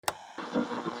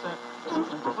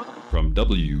from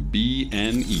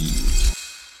WBNE.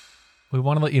 We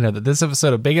want to let you know that this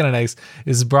episode of Bacon and Eggs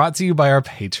is brought to you by our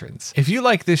patrons. If you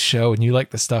like this show and you like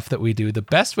the stuff that we do, the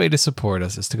best way to support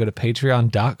us is to go to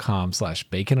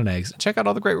patreon.com/baconandeggs and check out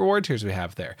all the great reward tiers we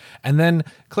have there. And then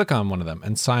click on one of them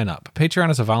and sign up. Patreon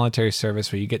is a voluntary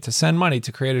service where you get to send money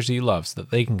to creators that you love so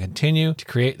that they can continue to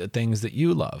create the things that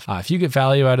you love. If you get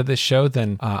value out of this show,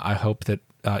 then I hope that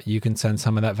you can send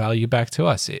some of that value back to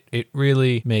us. It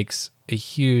really makes a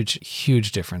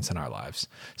huge difference in our lives.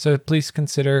 So please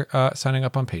consider signing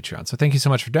up on Patreon. So thank you so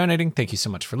much for donating. Thank you so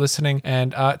much for listening.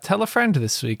 And tell a friend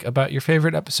this week about your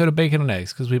favorite episode of Bacon and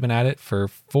Eggs, because we've been at it for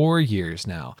 4 years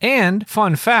now. And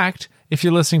fun fact, if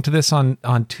you're listening to this on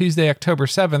Tuesday, October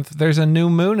 7th, there's a new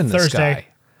moon in the sky.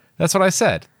 That's what I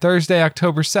said. Thursday,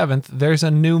 October 7th, there's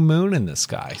a new moon in the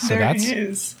sky. So there it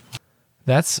is.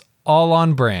 That's all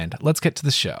on brand. Let's get to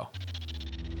the show.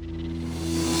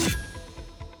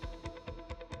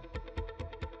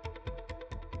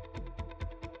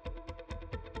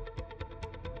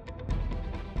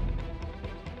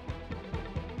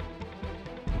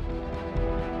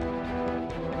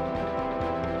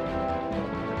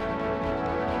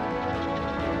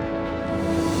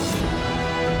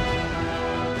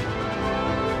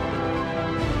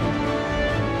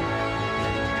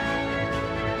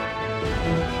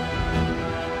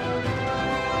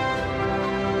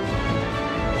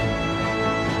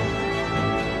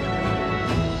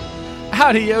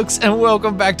 Howdy, yokes, and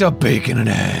welcome back to Bacon and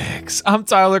Eggs. I'm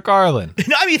Tyler Carlin.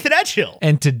 And I'm Ethan Edgehill.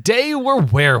 And today we're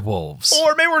werewolves.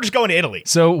 Or maybe we're just going to Italy.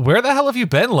 So where the hell have you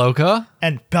been, Loca?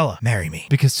 And Bella, marry me.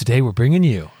 Because today we're bringing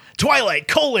you The Twilight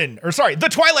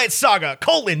Saga,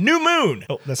 New Moon.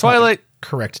 Oh, that's Twilight. not the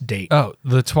correct date. Oh,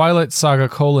 the Twilight Saga,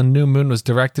 New Moon was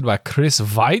directed by Chris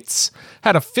Weitz,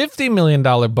 had a $50 million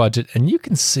budget, and you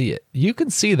can see it. You can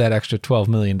see that extra $12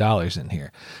 million in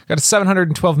here. Got a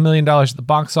 $712 million at the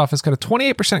box office, got a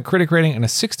 28% critic rating and a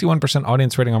 61%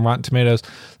 audience rating on Rotten Tomatoes,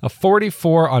 a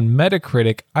 44 on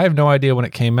Metacritic. I have no idea when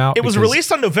it came out. It was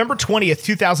released on November 20th,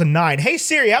 2009. Hey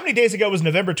Siri, how many days ago was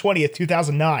November 20th,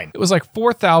 2009? It was like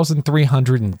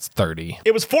 4,330.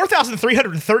 It was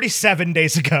 4,337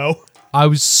 days ago. I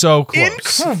was so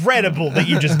close. Incredible that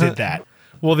you just did that.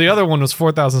 Well, the other one was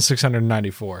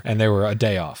 4,694, and they were a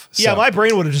day off. So. Yeah, my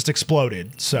brain would have just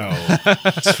exploded, so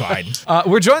it's fine.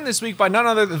 We're joined this week by none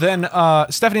other than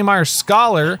Stephanie Meyer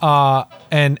Scholar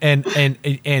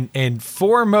and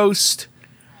foremost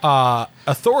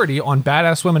authority on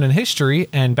badass women in history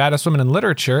and badass women in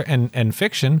literature and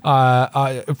fiction.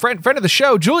 Friend of the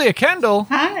show, Julia Kendall.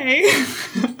 Hi.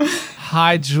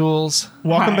 Hi, Jules.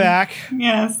 Welcome back.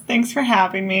 Yes, thanks for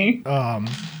having me.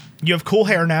 You have cool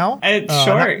hair now. It's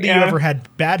short, Not that yeah. you ever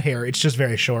had bad hair. It's just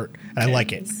very short, and I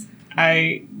like it.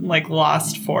 I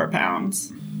lost 4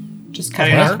 pounds. Just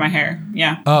cutting Hair? off my hair.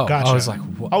 Yeah. Oh, Gotcha. I was like,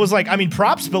 what? I was like, I mean,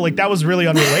 props, but that was really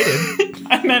unrelated.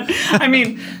 I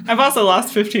mean, I've also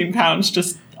lost 15 pounds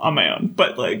just on my own,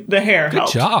 but the hair Good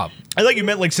helped. job. I thought you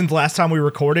meant since the last time we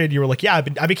recorded, you were like, yeah, I've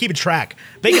been keeping track.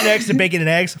 Bacon and eggs to bacon and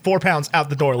eggs, 4 pounds out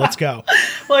the door. Let's go.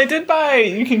 Well, I did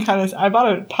buy, I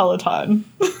bought a Peloton.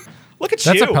 Look at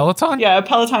you. That's a Peloton? Yeah, a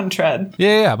Peloton tread.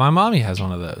 Yeah. My mommy has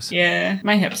one of those. Yeah,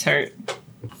 my hips hurt.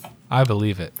 I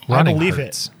believe it. I Running believe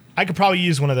hurts. it. I could probably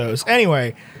use one of those.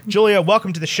 Anyway, Julia,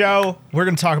 welcome to the show. We're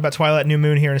going to talk about Twilight New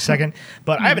Moon here in a second.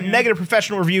 But I have a negative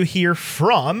professional review here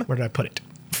from, where did I put it?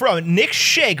 From Nick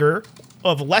Shager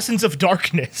of Lessons of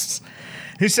Darkness,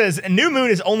 who says, New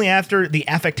Moon is only after the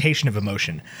affectation of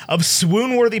emotion, of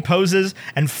swoon-worthy poses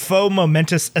and faux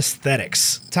momentous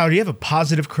aesthetics. Tyler, do you have a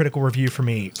positive critical review for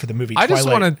me for the movie I Twilight? just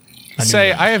want to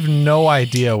say Moon? I have no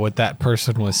idea what that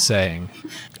person was saying.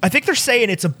 I think they're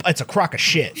saying it's a crock of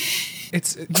shit.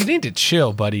 You need to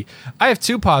chill, buddy. I have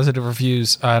 2 positive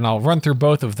reviews, and I'll run through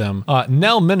both of them.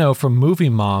 Nell Minow from Movie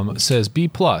Mom says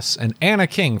B+, and Anna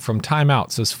King from Time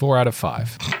Out says 4 out of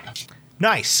 5.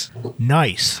 Nice.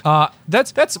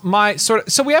 That's my sort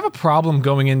of. So we have a problem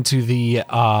going into the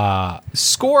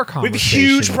score We have a conversation.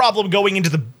 huge problem going into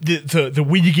the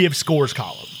We Give Scores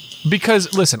column.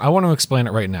 Because, listen, I want to explain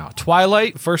it right now.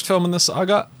 Twilight, first film in the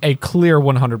saga, a clear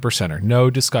 100%er.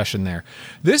 No discussion there.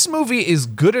 This movie is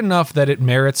good enough that it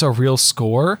merits a real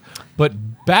score,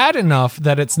 but bad enough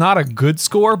that it's not a good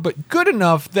score, but good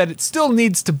enough that it still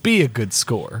needs to be a good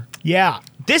score. Yeah.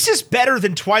 This is better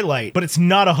than Twilight, but it's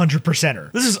not 100%er.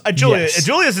 This is Julia. Yes.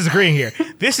 Julia's disagreeing here.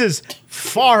 This is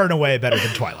far and away better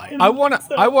than Twilight. I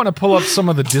want to pull up some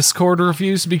of the Discord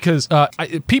reviews because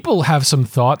people have some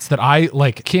thoughts that I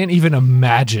can't even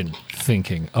imagine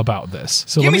thinking about this.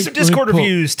 So Give let me some Discord pull-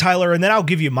 reviews, Tyler, and then I'll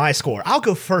give you my score. I'll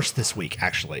go first this week,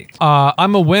 actually.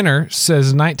 I'm a winner,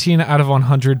 says 19 out of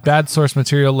 100. Bad source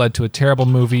material led to a terrible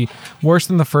movie. Worse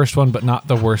than the first one, but not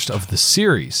the worst of the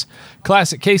series.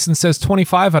 Classic Kaysen says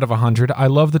 25 out of 100. I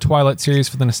love the Twilight series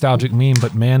for the nostalgic meme,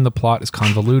 but man, the plot is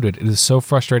convoluted. It is so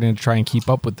frustrating to try and keep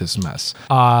up with this mess.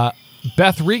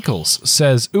 Beth Riekels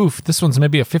says, oof, this one's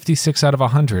maybe a 56 out of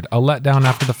 100. A letdown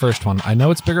after the first one. I know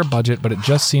it's bigger budget, but it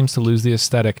just seems to lose the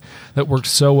aesthetic that worked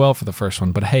so well for the first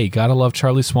one. But hey, gotta love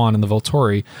Charlie Swan and the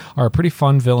Volturi are a pretty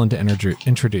fun villain to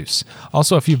introduce.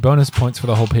 Also, a few bonus points for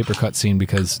the whole paper cut scene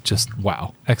because just,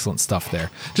 wow, excellent stuff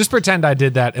there. Just pretend I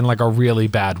did that in like a really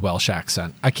bad Welsh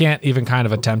accent. I can't even kind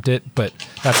of attempt it, but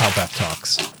that's how Beth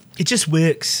talks. It just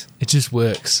works. It just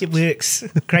works. It works.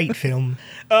 Great film.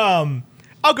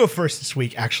 I'll go first this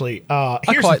week, actually. I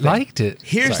quite liked it.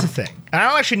 Here's the thing. And I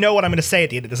don't actually know what I'm going to say at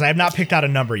the end of this. I have not picked out a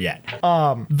number yet.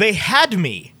 They had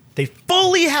me. They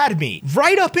fully had me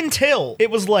right up until it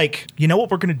was like, you know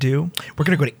what we're going to do? We're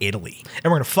going to go to Italy.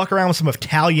 And we're going to fuck around with some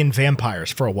Italian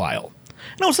vampires for a while.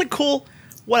 And I was like, cool,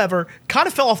 whatever. Kind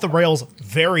of fell off the rails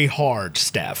very hard,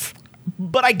 Steph.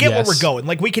 But I get where we're going.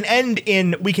 Like, we can end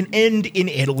in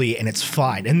Italy and it's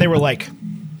fine. And they were like...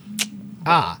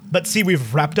 but see,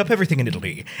 we've wrapped up everything in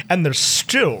Italy, and there's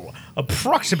still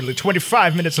approximately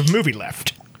 25 minutes of movie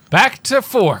left. Back to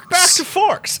Forks. Back to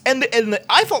Forks. And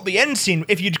I thought the end scene,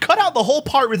 if you'd cut out the whole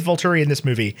part with Volturi in this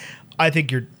movie, I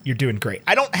think you're doing great.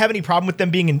 I don't have any problem with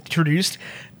them being introduced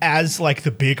as like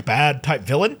the big bad type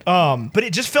villain. But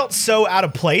it just felt so out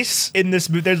of place in this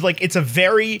movie. There's like, it's a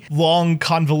very long,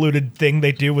 convoluted thing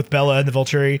they do with Bella and the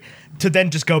Volturi to then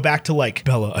just go back to like,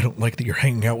 Bella, I don't like that you're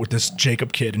hanging out with this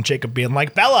Jacob kid, and Jacob being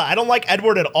like, Bella, I don't like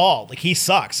Edward at all. Like, he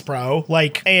sucks, bro.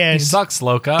 Like, and He sucks,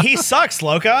 Loka. he sucks,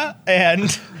 Loka.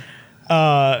 And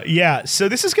yeah, so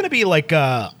this is gonna be like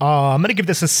I'm gonna give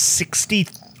this a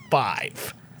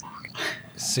 65.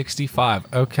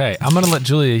 65. Okay, I'm gonna let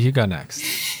Julia. You go next.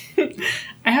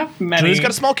 I have many. Julia's got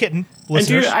a small kitten.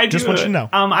 Listeners, I do. just want you to know.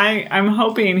 I'm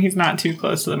hoping he's not too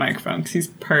close to the microphone because he's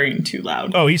purring too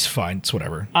loud. Oh, he's fine. It's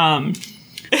whatever. I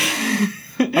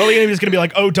think he was gonna be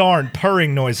like, oh darn,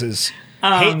 purring noises.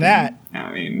 Hate that.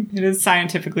 I mean, it is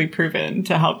scientifically proven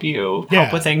to help you Yeah.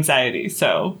 help with anxiety.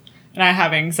 So, and I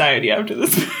have anxiety after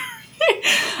this movie.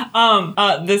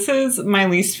 This is my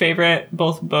least favorite,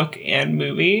 both book and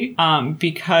movie,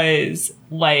 because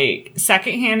like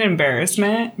secondhand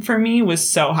embarrassment for me was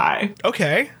so high.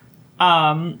 Okay.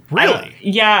 Really?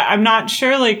 Yeah, I'm not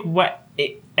sure like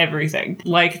everything.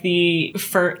 Like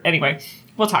anyway,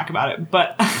 we'll talk about it.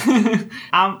 But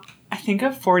I think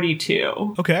of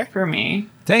 42. Okay. For me.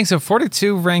 Dang, so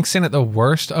 42 ranks in at the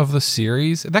worst of the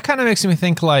series. That kind of makes me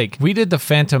think like we did the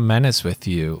Phantom Menace with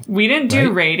you. We didn't do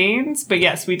Right? ratings, but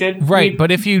yes, we did. Right,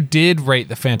 but if you did rate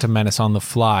the Phantom Menace on the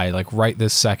fly, like right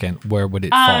this second, where would it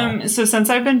fall? So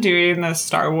since I've been doing the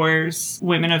Star Wars,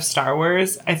 Women of Star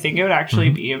Wars, I think it would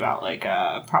actually be about like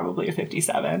probably a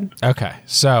 57. Okay,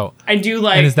 so I do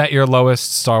like. and is that your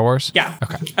lowest Star Wars? Yeah.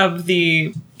 Okay. Of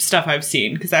the stuff I've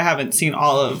seen, because I haven't seen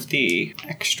all of the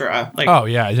extra, like Oh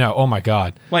yeah, no. Oh my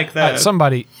God. like the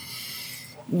Somebody.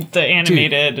 the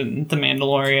animated and the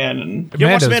Mandalorian and You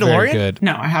watched Mando's The Mandalorian? very good.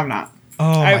 no, I have not.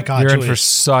 Oh my God, You're in Julia. for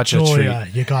such a Julia,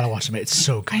 treat. you gotta watch them. It's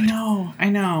so good. I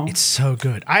know. It's so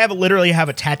good. I literally have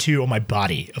a tattoo on my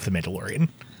body of the Mandalorian.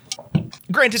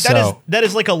 Granted, that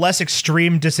is like a less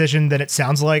extreme decision than it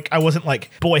sounds like. I wasn't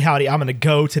like, boy howdy, I'm gonna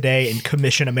go today and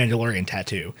commission a Mandalorian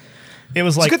tattoo. It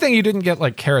was It's like, a good thing you didn't get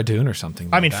like Cara Dune or something.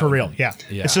 I mean, That for would- real, yeah.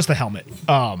 Yeah. It's just the helmet.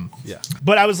 Yeah.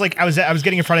 But I was like, I was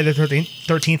getting a Friday the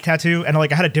 13th tattoo, and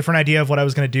like I had a different idea of what I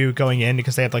was gonna do going in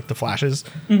because they had like the flashes,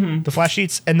 the flash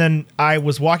sheets, and then I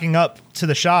was walking up to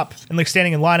the shop and like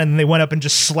standing in line, and then they went up and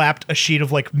just slapped a sheet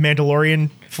of like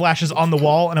Mandalorian flashes on the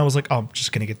wall, and I was like, oh, I'm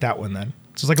just gonna get that one then.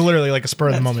 So it's like literally like a spur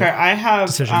of the That's moment. fair. I have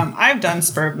decision. I've done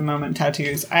spur of the moment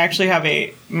tattoos. I actually have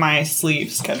my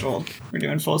sleeve scheduled. We're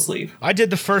doing full sleeve. I did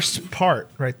the first part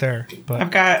right there, but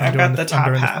I've got doing the top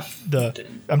I'm doing half.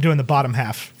 I'm doing the bottom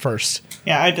half first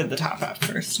Yeah, I did the top half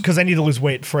first. because I need to lose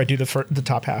weight before I do the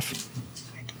top half.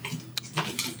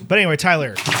 But anyway,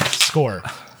 Tyler, score.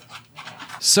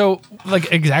 So,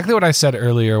 like exactly what I said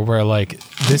earlier, where like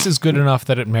this is good enough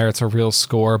that it merits a real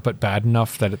score, but bad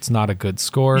enough that it's not a good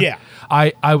score. Yeah.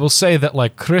 I will say that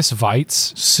like Chris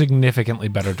Weitz, significantly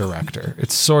better director.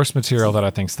 It's source material that I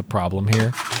think's the problem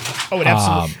here. Oh, it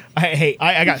absolutely.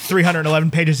 I got 311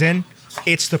 pages in.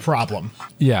 It's the problem.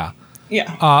 Yeah.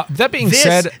 Yeah. That being This,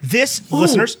 said,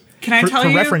 listeners, can I tell for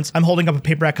you- reference, I'm holding up a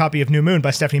paperback copy of New Moon by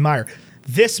Stephanie Meyer.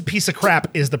 This piece of crap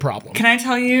is the problem. Can I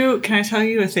tell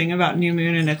you a thing about New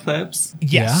Moon and Eclipse?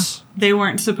 Yes. They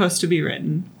weren't supposed to be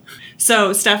written.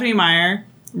 So Stephenie Meyer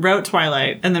wrote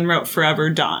Twilight and then wrote Forever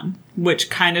Dawn, which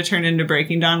kind of turned into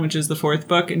Breaking Dawn, which is the 4th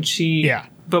book. And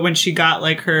but when she got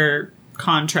like her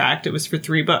contract, it was for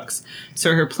 3 books.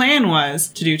 So her plan was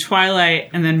to do Twilight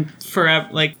and then Forever,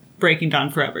 like Breaking Dawn,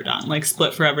 Forever Dawn, like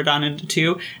split Forever Dawn into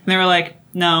 2. And they were like,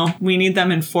 no, we need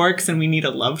them in forks and we need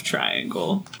a love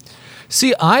triangle.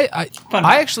 See, I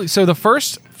actually, so the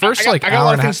first I like got a hour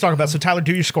lot and of a things to talk about, so Tyler,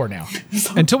 do your score now.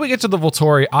 until we get to the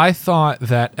Volturi, I thought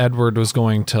that Edward was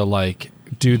going to like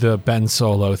do the Ben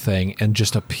Solo thing and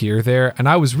just appear there. And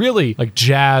I was really like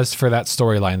jazzed for that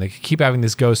storyline. They keep having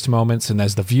these ghost moments. And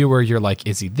as the viewer, you're like,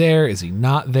 is he there? Is he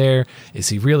not there? Is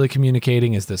he really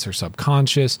communicating? Is this her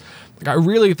subconscious? Like, I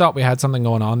really thought we had something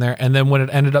going on there. And then when it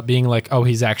ended up being like, oh,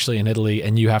 he's actually in Italy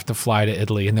and you have to fly to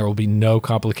Italy and there will be no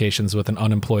complications with an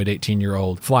unemployed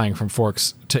 18-year-old flying from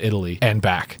Forks to Italy and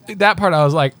back. That part I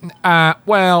was like,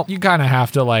 well, you kind of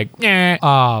have to like,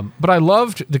 but I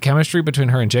loved the chemistry between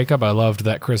her and Jacob. I loved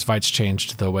that Chris Weitz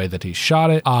changed the way that he shot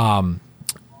it.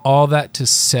 All that to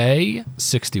say,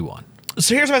 61.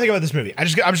 So here's what I think about this movie. I'm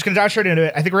just going to dive straight into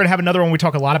it. I think we're going to have another one we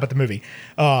talk a lot about the movie.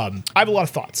 I have a lot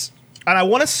of thoughts. And I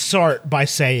want to start by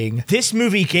saying this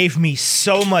movie gave me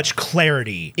so much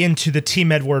clarity into the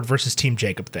Team Edward versus Team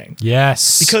Jacob thing.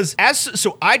 Yes. Because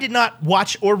so I did not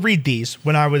watch or read these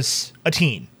when I was a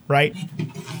teen, right?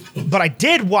 But I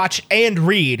did watch and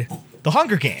read The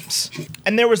Hunger Games.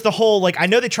 And there was the whole, like, I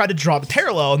know they tried to draw the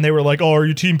parallel and they were like, oh, are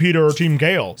you Team Peter or Team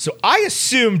Gale? So I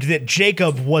assumed that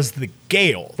Jacob was the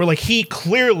Gale, where like he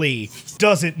clearly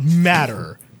doesn't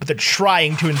matter, but they're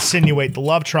trying to insinuate the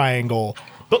love triangle.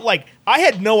 But, like, I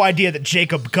had no idea that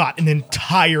Jacob got an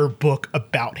entire book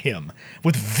about him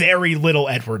with very little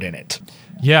Edward in it.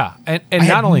 Yeah. And I not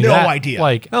had only no that, idea.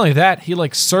 like, not only that, he,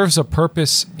 like, serves a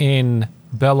purpose in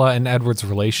Bella and Edward's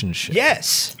relationship.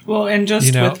 Yes. Well, and just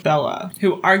You know? with Bella,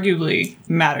 who arguably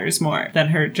matters more than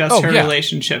her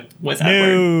relationship with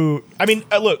Edward. No. I mean,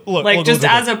 look. Like, just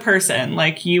as a person,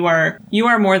 like, you are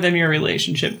more than your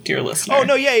relationship, dear listener. Oh,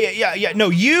 no, yeah. No,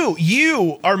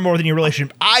 you are more than your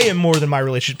relationship. I am more than my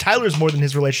relationship. Tyler is more than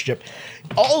his relationship.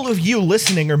 All of you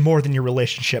listening are more than your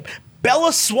relationship.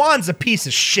 Bella Swan's a piece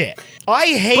of shit. I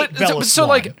hate Bella Swan. So,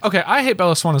 like, okay, I hate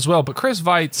Bella Swan as well, but Chris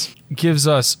Weitz gives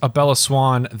us a Bella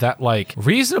Swan that, like,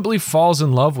 reasonably falls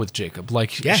in love with Jacob.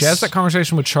 Like, Yes. she has that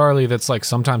conversation with Charlie that's like,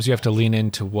 sometimes you have to lean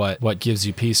into what gives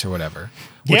you peace or whatever.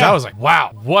 Which Yeah. I was like,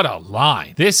 wow, what a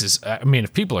line. This is, I mean,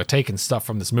 if people are taking stuff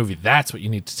from this movie, that's what you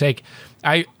need to take.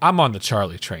 I'm on the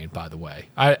Charlie train, by the way.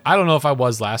 I don't know if I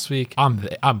was last week.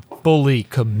 I'm fully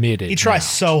committed. He tries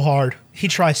so hard.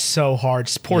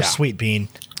 Poor Yeah. Sweet Bean.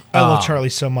 I love Charlie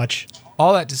so much.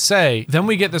 All that to say, then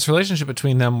we get this relationship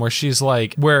between them where she's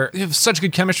like, where you have such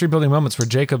good chemistry building moments where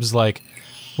Jacob's like,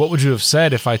 what would you have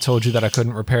said if I told you that I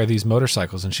couldn't repair these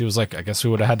motorcycles? And she was like, I guess we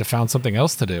would have had to found something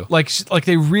else to do. Like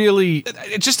they really,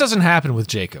 it just doesn't happen with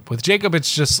Jacob. With Jacob,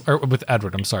 it's just, or with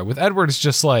Edward, I'm sorry. With Edward, it's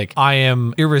just like, I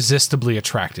am irresistibly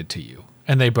attracted to you.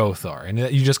 And they both are. And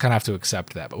you just kind of have to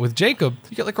accept that. But with Jacob,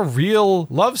 you get like a real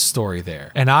love story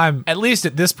there. And I'm, at least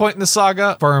at this point in the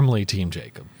saga, firmly Team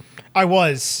Jacob. I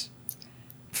was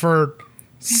for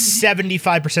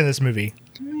 75% of this movie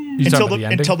You talking about the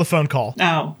ending? until the phone call.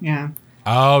 Oh, yeah.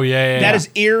 Oh, yeah. That is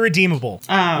irredeemable.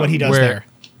 What he does Where- there.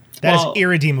 That is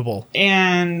irredeemable.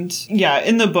 And yeah,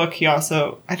 in the book, he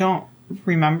also, I don't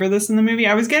remember this in the movie.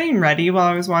 I was getting ready while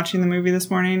I was watching the movie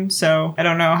this morning, so I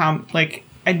don't know how, like,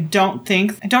 I don't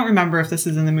remember if this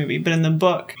is in the movie, but in the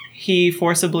book, he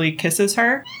forcibly kisses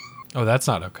her. Oh, that's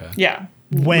not okay. Yeah.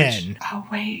 When? Oh,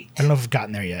 wait. I don't know if I've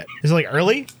gotten there yet. Is it like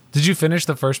early? Did you finish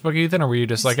the first book, Ethan, or were you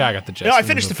just like, I got the gist? No, I and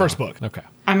finished the moved first on? book. Okay.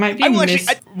 I might be I will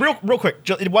actually, real quick,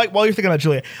 while you're thinking about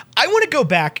Julia, I want to go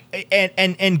back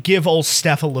and give old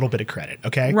Steph a little bit of credit,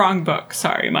 okay? Wrong book.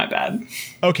 Sorry, my bad.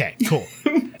 Okay, cool.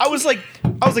 I was like,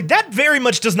 that very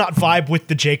much does not vibe with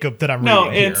the Jacob that I'm No,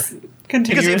 reading it's here.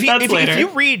 continuous. Because That's later.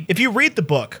 if you read the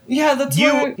book, yeah, that's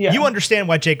you understand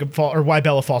why why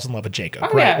Bella falls in love with Jacob,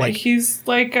 Oh, right? yeah, Like, he's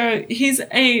like he's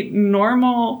a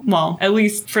normal, well, at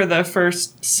least for the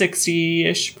first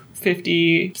 60-ish,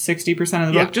 50, 60% of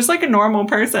the Yeah. book, just like a normal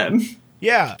person.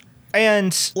 yeah.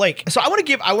 And like, so I want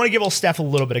to give old Steph a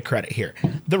little bit of credit here.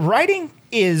 The writing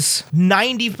is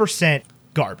 90%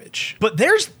 garbage, but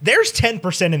there's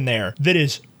 10% in there that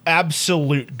is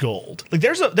absolute gold. Like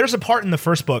there's a part in the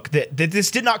first book that this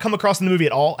did not come across in the movie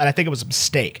at all, and I think it was a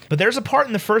mistake. But there's a part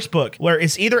in the first book where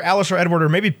it's either Alice or Edward, or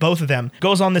maybe both of them,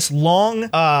 goes on this long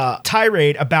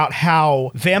tirade about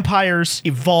how vampires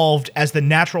evolved as the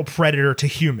natural predator to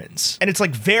humans. And it's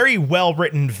like very well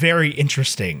written, very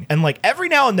interesting. And like every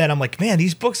now and then I'm like, man,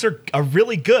 these books are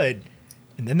really good.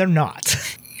 And then they're not.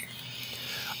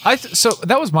 So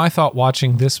that was my thought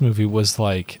watching this movie, was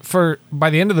like, by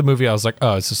the end of the movie, I was like,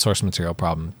 oh, it's a source material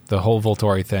problem. The whole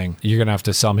Volturi thing, you're going to have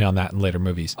to sell me on that in later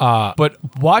movies. But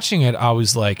watching it, I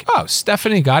was like, oh,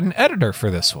 Stephanie got an editor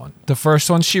for this one. The first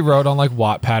one she wrote on like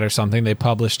Wattpad or something, they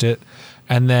published it.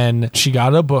 And then she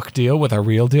got a book deal with a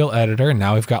Real Deal editor, and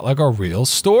now we've got like a real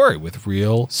story with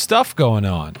real stuff going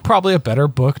on. Probably a better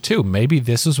book too. Maybe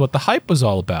this is what the hype was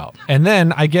all about. And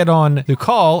then I get on the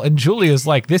call, and Julia's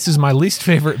like, this is my least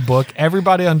favorite book.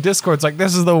 Everybody on Discord's like,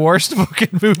 this is the worst book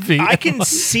in movie. I can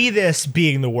see this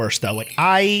being the worst though. So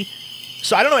I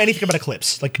don't know anything about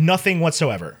Eclipse, like nothing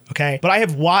whatsoever, okay? But I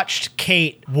have watched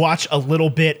Kate watch a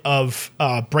little bit of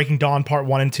Breaking Dawn Part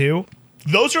 1 and 2.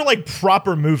 Those are like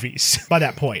proper movies by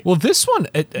that point. Well, this one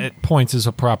at points is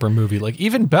a proper movie. Like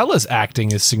even Bella's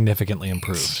acting is significantly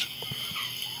improved.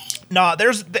 Nah,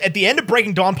 there's at the end of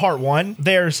Breaking Dawn Part 1,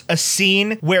 there's a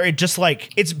scene where it just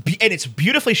like it's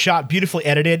beautifully shot, beautifully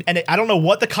edited, and I don't know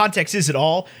what the context is at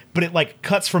all, but it like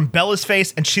cuts from Bella's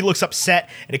face and she looks upset,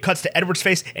 and it cuts to Edward's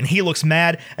face and he looks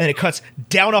mad, and then it cuts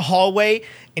down a hallway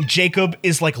and Jacob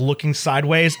is like looking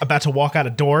sideways, about to walk out a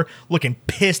door, looking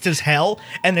pissed as hell,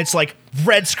 and it's like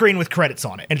red screen with credits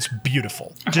on it, and it's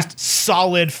beautiful. Okay. Just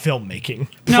solid filmmaking.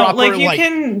 No, proper, like you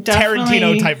can definitely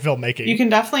Tarantino type filmmaking. You can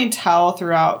definitely tell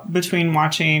throughout between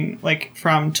watching like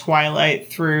from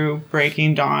Twilight through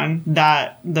Breaking Dawn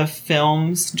that the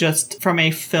films, just from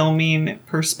a filming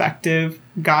perspective,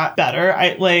 got better.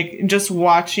 I like just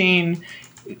watching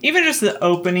even just the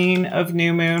opening of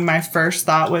New Moon, my first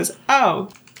thought was, oh,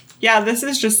 yeah, this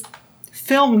is just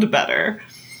filmed better.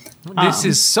 This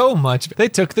is so much. They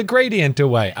took the gradient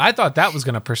away. I thought that was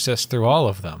going to persist through all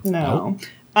of them. No. Nope.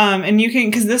 And you can,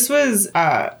 because this was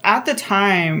at the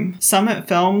time, Summit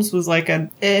Films was like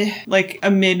a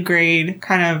mid-grade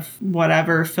kind of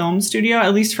whatever film studio.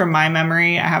 At least from my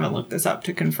memory, I haven't looked this up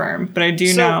to confirm, but I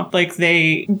do know like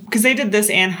because they did this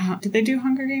and did they do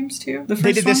Hunger Games too? The first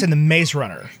they did this in the Maze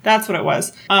Runner. That's what it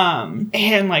was.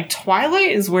 And like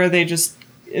Twilight is where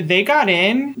they got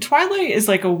in. Twilight is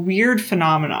like a weird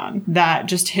phenomenon that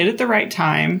just hit at the right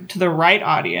time to the right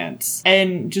audience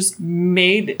and just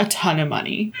made a ton of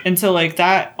money. And so like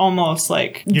that almost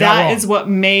like that is what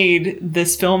made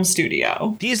this film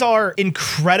studio. These are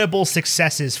incredible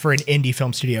successes for an indie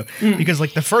film studio because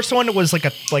like the first one was like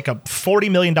a $40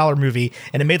 million movie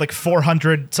and it made like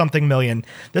 400 something million.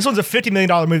 This one's a $50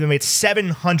 million movie that made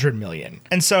 700 million.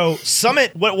 And so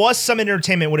what was Summit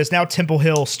Entertainment, what is now Temple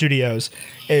Hill Studios,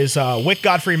 is Wick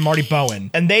Godfrey and Marty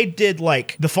Bowen. And they did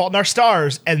like The Fault in Our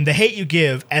Stars and The Hate U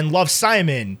Give and Love,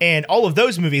 Simon and all of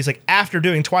those movies like after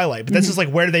doing Twilight. But this is like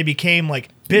where they became like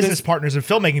business partners and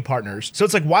filmmaking partners. So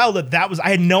it's like wild that was, I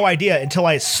had no idea until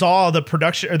I saw the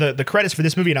production or the credits for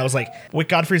this movie and I was like, Wick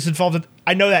Godfrey's involved.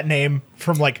 I know that name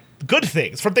from like good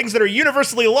things, from things that are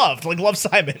universally loved, like Love,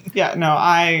 Simon. Yeah, no,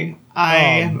 I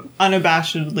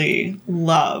unabashedly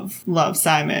love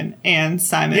Simon and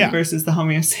Simon versus the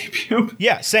Homo sapien.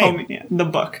 Yeah, same. The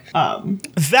book.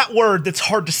 That word that's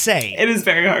hard to say. It is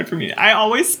very hard for me. I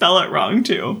always spell it wrong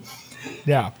too.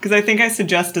 Yeah. Because I think I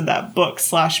suggested that book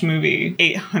 / movie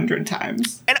 800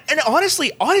 times. And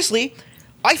honestly, I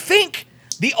think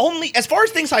as far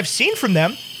as things I've seen from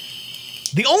them,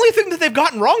 the only thing that they've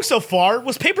gotten wrong so far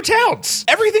was Paper Towns.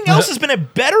 Everything else has been a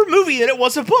better movie than it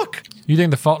was a book. You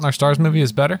think The Fault in Our Stars movie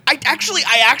is better? I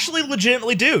actually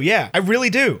legitimately do. Yeah, I really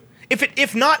do.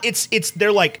 If not,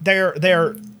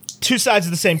 they're two sides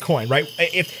of the same coin, right?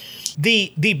 If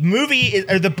the movie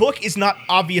or the book is not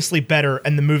obviously better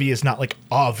and the movie is not like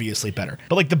obviously better,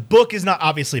 but like the book is not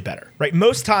obviously better, right?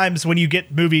 Most times when you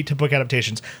get movie to book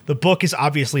adaptations, the book is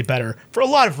obviously better for a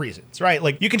lot of reasons, right?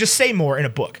 Like you can just say more in a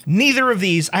book. Neither of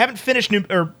these, I haven't finished New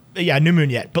Moon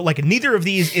yet, but like neither of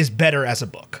these is better as a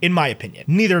book, in my opinion.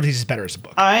 Neither of these is better as a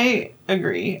book. I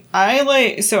agree.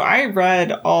 I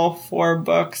read all 4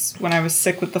 books when I was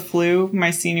sick with the flu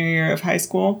my senior year of high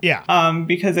school. Yeah.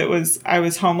 Because I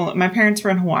was home alone. My parents were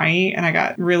in Hawaii and I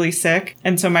got really sick.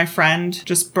 And so my friend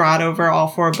just brought over all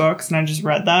 4 books and I just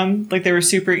read them. Like they were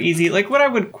super easy. Like what I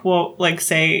would quote, like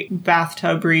say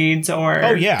bathtub reads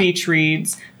or beach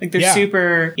reads. Like they're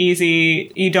super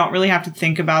easy. You don't really have to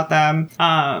think about them.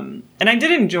 And I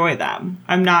did enjoy them.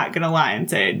 I'm not going to lie and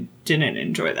say didn't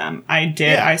enjoy them. I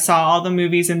did. Yeah. I saw all the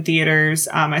movies in theaters.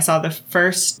 I saw the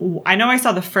first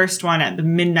one at the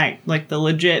midnight, like the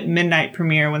legit midnight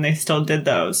premiere when they still did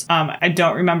those. I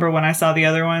don't remember when I saw the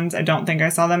other ones. I don't think I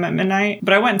saw them at midnight,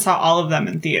 but I went and saw all of them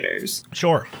in theaters.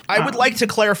 Sure. I would like to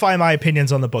clarify my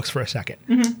opinions on the books for a second.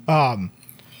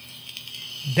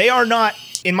 They are not,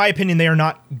 in my opinion, they are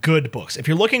not good books. If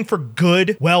you're looking for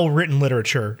good, well-written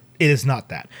literature, it is not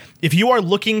that. If you are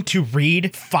looking to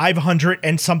read 500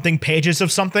 and something pages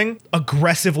of something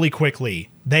aggressively quickly,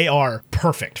 they are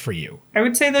perfect for you. I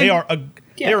would say that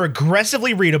they're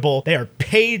aggressively readable. They are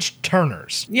page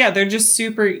turners. Yeah, they're just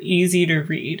super easy to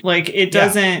read. Like, it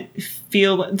doesn't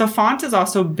feel... The font is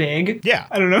also big. Yeah.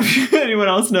 I don't know if anyone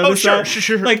else noticed that.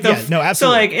 Sure. Like, no, absolutely. So,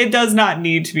 like, it does not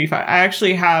need to be fine. I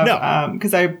actually have...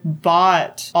 Because I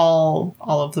bought all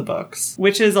of the books,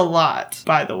 which is a lot,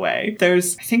 by the way.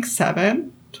 There's, I think,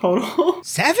 7 total.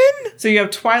 7? So you have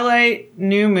Twilight,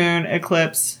 New Moon,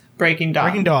 Eclipse, Breaking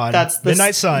Dawn. That's the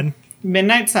Midnight Sun.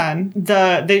 Midnight Sun.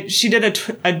 She did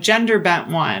a gender bent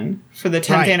one for the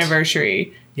 10th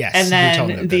anniversary. Yes, and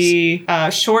then the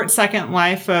short second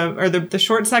life of, or the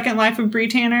short second life of Bree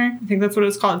Tanner. I think that's what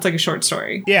it's called. It's like a short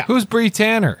story. Yeah. Who's Bree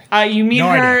Tanner? You meet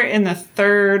her in the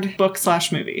 3rd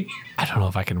book/movie. I don't know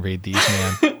if I can read these,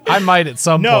 man. I might at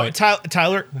some point. No,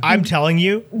 Tyler, I'm telling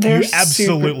you, you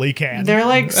absolutely can. They're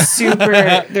like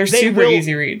super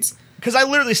easy reads. Because I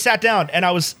literally sat down and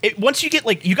once you get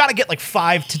you got to get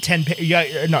 5 to 10,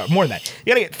 no, more than that.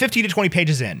 You got to get 15 to 20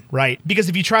 pages in, right? Because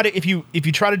if you try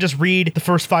to just read the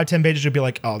first 5-10 pages, you'll be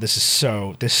like, oh, this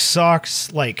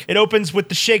sucks. Like, it opens with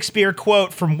the Shakespeare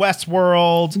quote from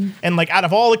Westworld, and like out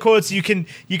of all the quotes you can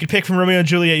pick from Romeo and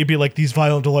Juliet, you'd be like, these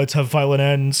violent delights have violent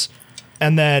ends.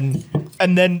 And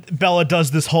then Bella does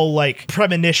this whole like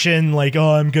premonition, like,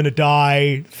 oh, I'm gonna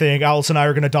die thing. Alice and I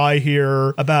are gonna die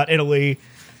here about Italy.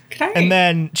 And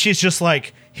then she's just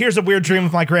like, here's a weird dream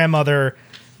of my grandmother.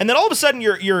 And then all of a sudden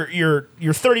you're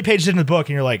 30 pages into the book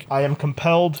and you're like, I am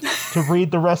compelled to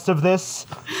read the rest of this.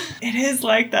 It is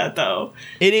like that though.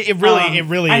 It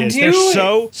really is. They're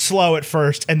so slow at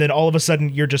first, and then all of a sudden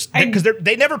you're just, because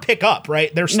they never pick up,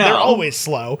 right? They're always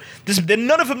slow.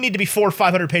 None of them need to be 400 or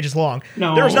 500 pages long.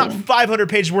 No. There's not 500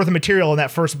 pages worth of material in that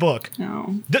first book.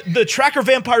 No. The tracker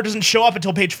vampire doesn't show up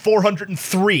until page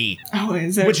 403. Oh,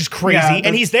 is it? Which is crazy. Yeah,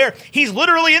 and he's there. He's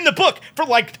literally in the book for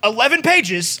like 11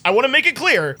 pages. I want to make it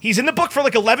clear. He's in the book for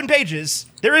like 11 pages.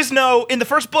 There is no, in the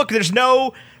first book, there's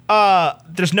no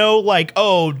like,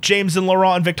 oh, James and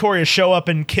Laurent and Victoria show up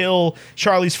and kill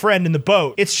Charlie's friend in the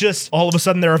boat. It's just all of a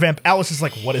sudden there are Alice is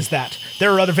like, what is that?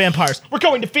 There are other vampires. We're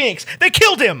going to Phoenix. They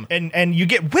killed him. And you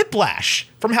get whiplash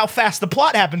from how fast the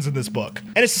plot happens in this book.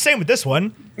 And it's the same with this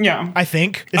one. Yeah. I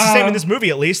think. It's the same in this movie,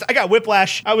 at least. I got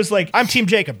whiplash. I was like, I'm Team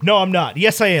Jacob. No, I'm not.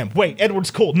 Yes, I am. Wait, Edward's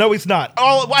cool. No, he's not.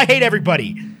 Oh, I hate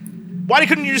everybody. Why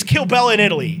couldn't you just kill Bella in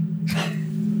Italy?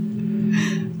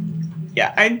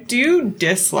 Yeah, I do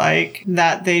dislike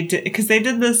that they did, because they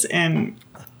did this in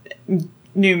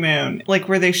New Moon, like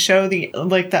where they show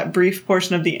that brief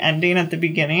portion of the ending at the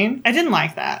beginning. I didn't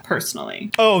like that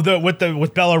personally. Oh,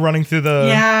 with Bella running through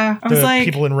I was like,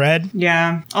 people in red.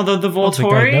 Yeah, although the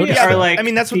Volturi are like, I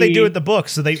mean, that's what they do at the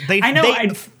books. So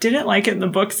I didn't like it in the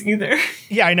books either.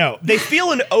 Yeah, I know. They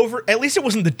feel at least it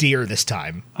wasn't the deer this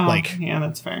time. Oh, yeah,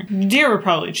 that's fair. Deer were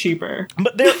probably cheaper.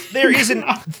 But there's an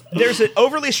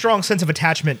overly strong sense of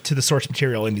attachment to the source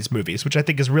material in these movies, which I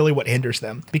think is really what hinders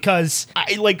them. Because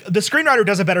the screenwriter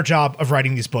does a better job of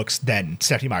writing these books than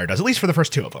Stephenie Meyer does, at least for the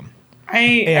first 2 of them.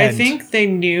 I think they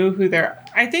knew who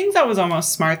I think that was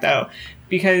almost smart though,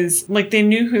 because they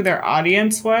knew who their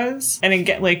audience was, and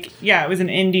again, it was an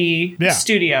indie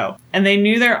studio, and they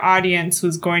knew their audience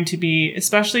was going to be,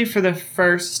 especially for the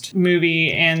first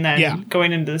movie and then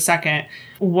going into the second,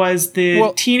 was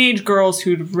the teenage girls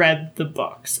who'd read the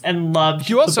books and loved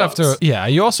you also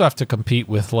have to compete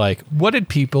with what did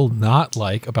people not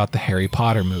like about the Harry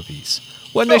Potter movies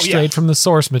when they strayed from the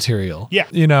source material. Yeah.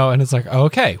 And it's like,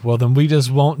 okay, well then we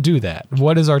just won't do that.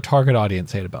 What does our target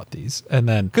audience hate about these? And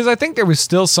then, because I think there was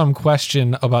still some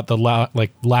question about the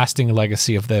lasting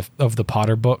legacy of the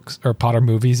Potter books or Potter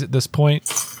movies at this point,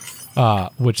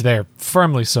 which they're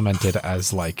firmly cemented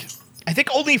as I think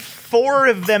only 4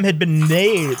 of them had been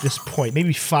made at this point,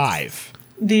 maybe 5.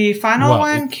 The final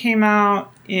one came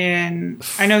out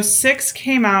I know 6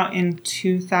 came out in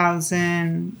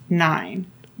 2009.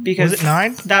 Because was it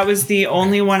 9? That was the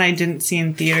only one I didn't see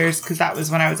in theaters, because that was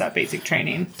when I was at basic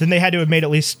training. Then they had to have made at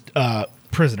least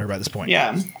Prisoner by this point.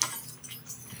 Yeah.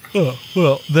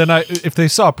 Well, then if they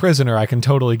saw Prisoner, I can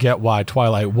totally get why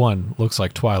Twilight 1 looks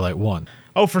like Twilight 1.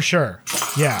 Oh, for sure.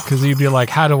 Yeah. Because you'd be like,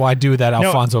 how do I do that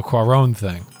Alfonso Cuarón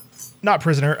thing? not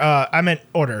Prisoner. I meant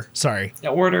Order. Sorry.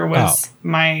 Order was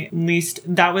my least.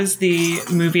 That was the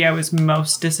movie I was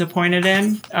most disappointed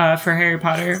in for Harry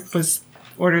Potter, was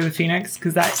Order of the Phoenix,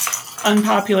 because that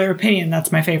unpopular opinion,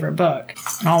 that's my favorite book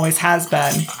and always has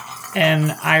been.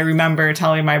 And I remember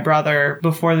telling my brother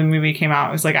before the movie came out,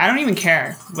 I was like, I don't even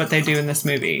care what they do in this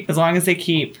movie as long as they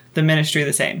keep the Ministry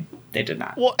the same. They did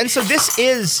not. Well, and so this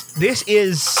is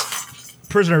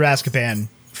Prisoner of Azkaban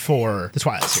for the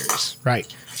Twilight series,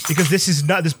 right? Because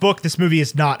this movie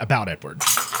is not about Edward.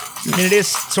 I mean, it is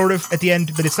sort of at the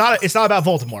end, but it's not about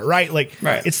Voldemort, right? Like,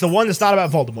 right. It's the one that's not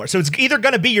about Voldemort. So it's either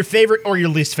going to be your favorite or your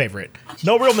least favorite.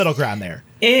 No real middle ground there.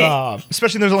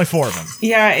 Especially when there's only 4 of them.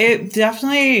 Yeah, it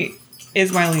definitely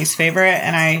is my least favorite,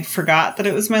 and I forgot that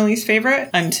it was my least favorite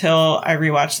until I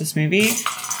rewatched this movie,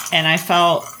 and I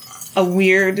felt a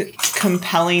weird,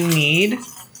 compelling need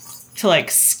to like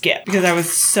skip because I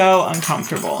was so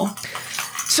uncomfortable.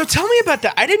 So tell me about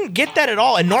that. I didn't get that at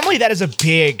all, and normally that is a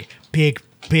big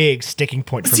sticking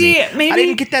point for me. Maybe I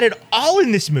didn't get that at all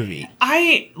in this movie.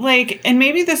 And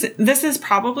maybe this is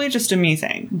probably just a me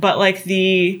thing, but like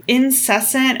the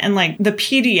incessant and like the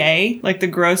PDA, like the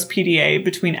gross PDA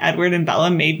between Edward and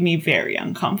Bella made me very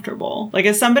uncomfortable. Like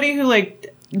as somebody who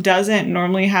like doesn't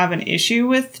normally have an issue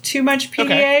with too much PDA.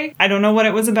 Okay. I don't know what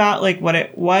it was about, like what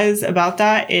it was about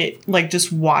that. It like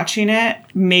just watching it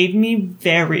made me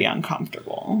very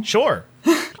uncomfortable. Sure.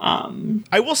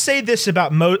 I will say this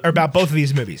about about both of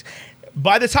these movies.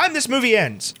 By the time this movie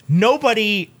ends,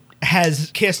 nobody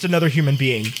has kissed another human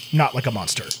being not like a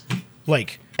monster.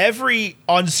 Like every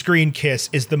on-screen kiss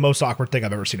is the most awkward thing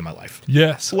I've ever seen in my life.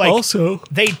 Yes. Like, also,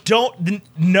 they don't.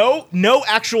 No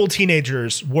actual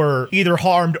teenagers were either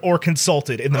harmed or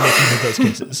consulted in the making of those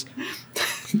kisses.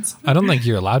 I don't think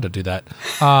you're allowed to do that.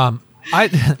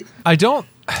 I don't.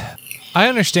 I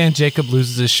understand Jacob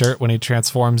loses his shirt when he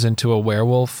transforms into a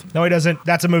werewolf. No, he doesn't.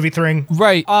 That's a movie thing.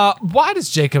 Right. Why does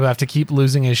Jacob have to keep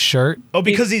losing his shirt? Oh,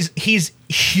 because he's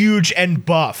huge and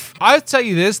buff. I'll tell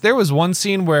you this. There was one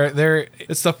scene where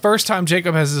it's the first time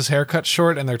Jacob has his hair cut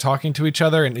short and they're talking to each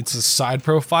other and it's a side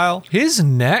profile. His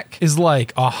neck is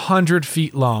like 100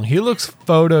 feet long. He looks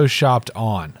photoshopped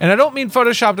on. And I don't mean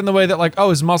photoshopped in the way that like,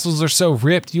 oh, his muscles are so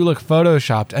ripped, you look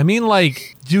photoshopped. I mean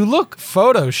like, you look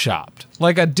photoshopped.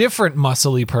 Like a different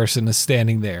muscly person is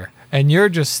standing there and you're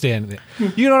just standing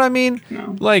there. You know what I mean?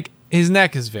 No. Like his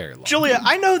neck is very long. Julia,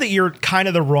 I know that you're kind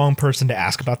of the wrong person to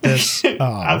ask about this.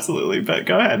 Absolutely, but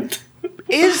go ahead.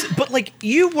 But like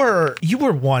you were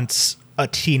once a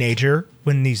teenager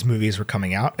when these movies were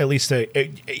coming out. At least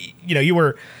you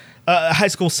were a high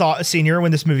school senior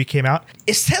when this movie came out.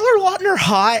 Is Taylor Lautner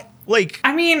hot? Like,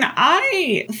 I mean,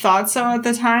 I thought so at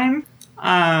the time.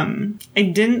 I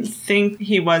didn't think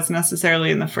he was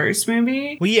necessarily in the first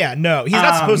movie. Well, yeah, no, he's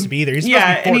not supposed to be either. He's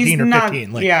supposed to be 14 or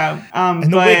 15. Like, yeah,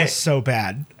 and the wig is so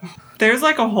bad. There's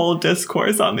like a whole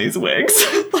discourse on these wigs.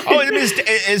 I mean,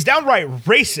 it's downright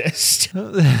racist.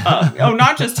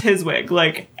 Not just his wig,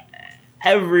 like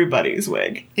everybody's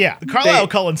wig. Yeah, Carlisle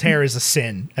Cullen's hair is a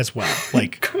sin as well.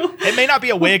 Like, it may not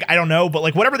be a wig, I don't know, but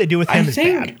like whatever they do with him is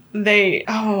bad.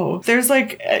 There's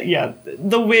like,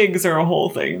 the wigs are a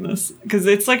whole thing in this because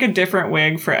it's like a different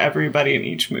wig for everybody in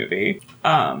each movie.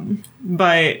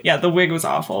 But yeah, the wig was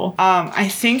awful. I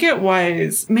think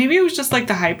maybe it was just like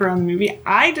the hype around the movie.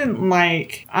 I didn't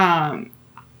like,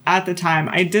 at the time,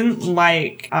 I didn't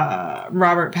like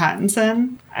Robert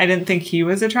Pattinson. I didn't think he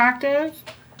was attractive.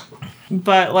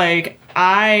 But like,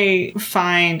 I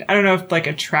don't know if like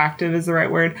attractive is the right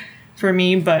word for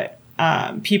me, but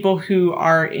people who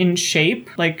are in shape,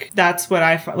 like that's what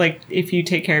like if you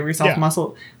take care of yourself,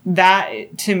 muscle,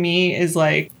 that to me is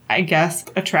like, I guess,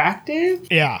 attractive.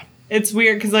 Yeah. It's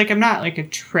weird because like I'm not like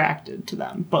attracted to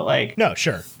them, but like, no,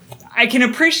 sure. I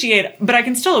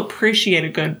can still appreciate a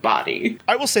good body.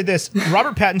 I will say this,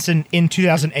 Robert Pattinson in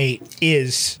 2008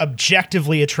 is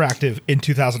objectively attractive in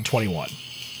 2021.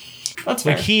 That's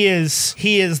fair. Like he is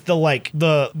the like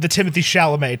the Timothée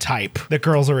Chalamet type that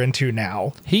girls are into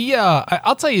now.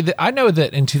 I'll tell you that I know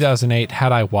that in 2008,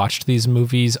 had I watched these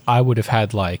movies, I would have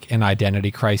had like an identity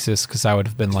crisis because I would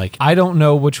have been like, I don't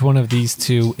know which one of these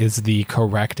two is the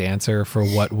correct answer for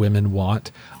what women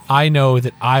want. I know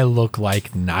that I look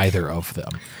like neither of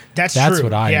them. That's true.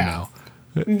 what I know.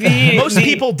 Most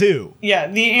people do. Yeah,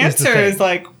 the answer is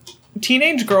like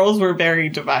teenage girls were very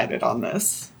divided on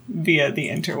this via the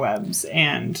interwebs,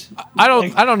 and I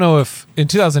don't know if in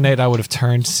 2008 I would have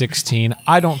turned 16.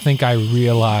 I don't think I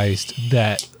realized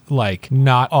that like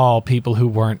not all people who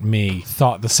weren't me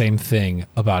thought the same thing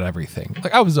about everything.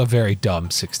 Like I was a very dumb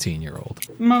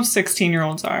 16-year-old. Most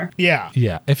 16-year-olds are. Yeah.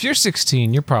 Yeah. If you're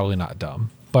 16, you're probably not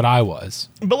dumb. but I was.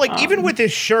 But like even with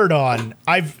his shirt on,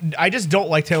 I just don't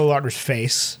like Taylor Lautner's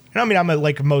face. And I mean, I'm a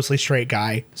like mostly straight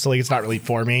guy, so like it's not really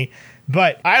for me.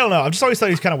 But I don't know. I've just always thought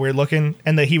he was kind of weird looking,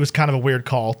 and that he was kind of a weird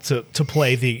call to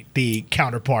play the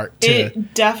counterpart.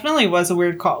 It definitely was a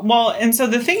weird call. Well, and so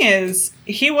the thing is,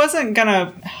 he wasn't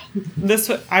gonna.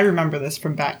 I remember this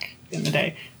from back in the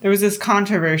day. There was this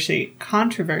controversy,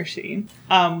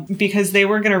 because they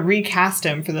were gonna recast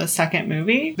him for the second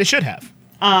movie. They should have.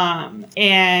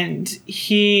 And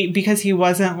because he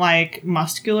wasn't like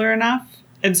muscular enough.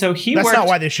 And so That's not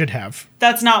why they should have.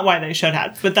 That's not why they should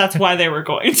have, but that's why they were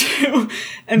going to.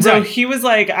 And so he was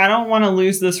like, I don't want to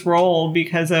lose this role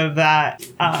because of that.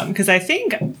 Because I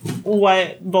think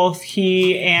what both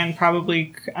he and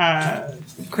probably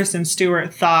Kristen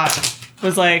Stewart thought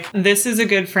was like, this is a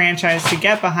good franchise to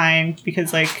get behind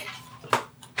because like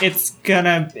it's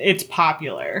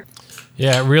popular.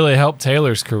 Yeah, it really helped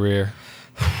Taylor's career.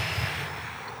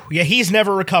 Yeah, he's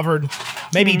never recovered.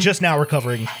 Maybe just now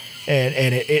recovering.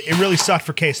 And it really sucked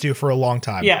for K-Stu for a long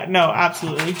time. Yeah, no,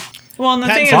 absolutely. Well, and the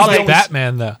thing is, Bob's like,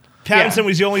 Batman, though. Pattinson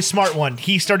was the only smart one.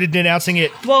 He started denouncing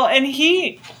it. Well, and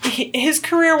his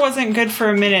career wasn't good for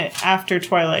a minute after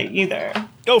Twilight either.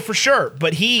 Oh, for sure.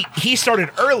 But he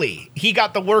started early. He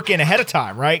got the work in ahead of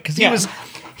time, right? Because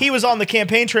he was on the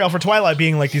campaign trail for Twilight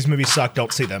being like, these movies suck,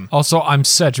 don't see them. Also, I'm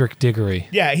Cedric Diggory.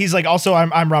 Yeah, he's like, also,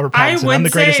 I'm Robert Pattinson. I'm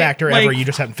the greatest actor ever. You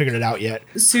just haven't figured it out yet.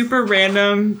 Super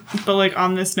random, but like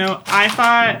on this note, I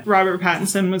thought Robert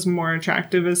Pattinson was more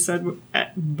attractive as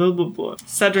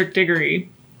Cedric Diggory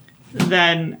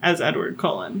than as Edward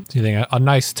Cullen. Do you think a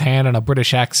nice tan and a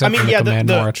British accent would make a man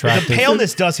more attractive? The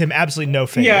paleness does him absolutely no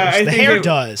favors. Yeah, the hair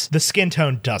does. The skin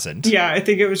tone doesn't. Yeah, I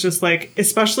think it was just like,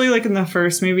 especially like in the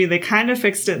first movie, they kind of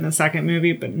fixed it in the second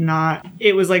movie, but not.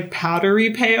 It was like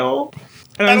powdery pale.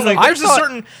 And I was like, there's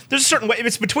a certain way.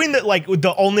 It's between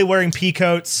the only wearing pea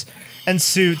coats and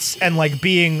suits and like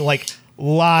being like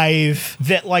live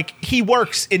that like he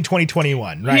works in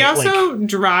 2021, right? He also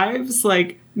drives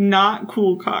like not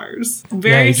cool cars.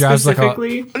 Very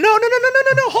specifically. No.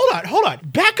 Hold on.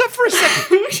 Back up for a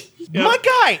second.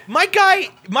 Yep.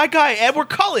 My guy, Edward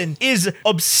Cullen is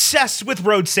obsessed with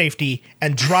road safety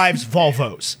and drives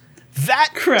Volvos.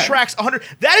 That tracks 100.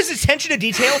 That is attention to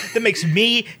detail that makes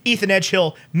me, Ethan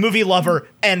Edgehill, movie lover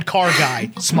and car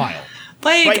guy, smile.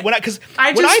 Like, right? When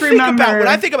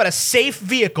I think about a safe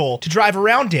vehicle to drive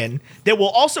around in that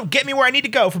will also get me where I need to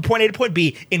go from point A to point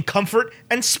B in comfort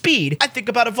and speed, I think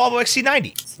about a Volvo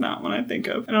XC90. It's not what I think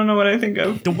of. I don't know what I think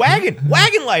of. The wagon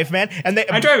life, man. And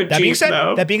I drive a Jeep,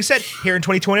 though. That being said, here in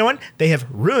 2021, they have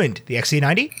ruined the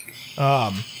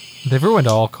XC90. They've ruined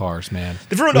all cars, man.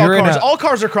 They've ruined all cars. All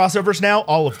cars are crossovers now.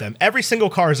 All of them. Every single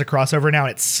car is a crossover now,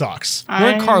 and it sucks.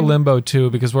 We're in car limbo,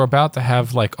 too, because we're about to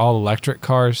have, like, all-electric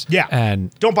cars. Yeah. And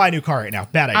don't buy a new car right now.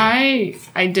 Bad idea.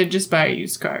 I did just buy a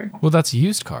used car. Well, that's a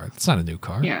used car. That's not a new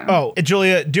car. Yeah. Oh,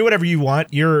 Julia, do whatever you want.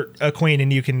 You're a queen,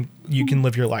 and you can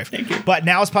live your life. Thank you. But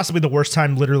now is possibly the worst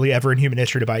time literally ever in human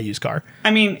history to buy a used car.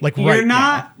 I mean, like you're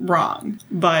not wrong,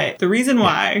 but the reason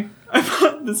why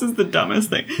this is the dumbest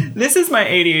thing. This is my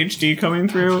ADHD coming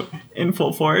through in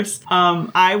full force.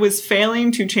 I was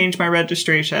failing to change my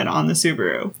registration on the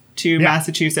Subaru to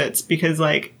Massachusetts because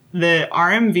like the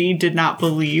RMV did not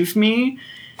believe me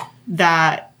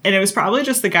that. And it was probably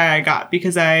just the guy I got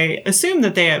because I assume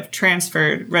that they have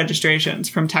transferred registrations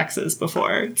from Texas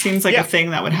before. It seems like a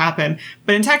thing that would happen.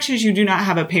 But in Texas, you do not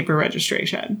have a paper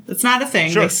registration. That's not a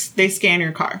thing. Sure. They scan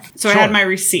your car. So I had my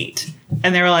receipt.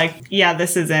 And they were like, yeah,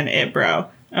 this isn't it, bro.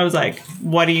 I was like,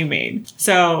 what do you mean?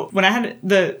 So when I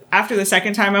had after the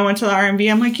second time I went to the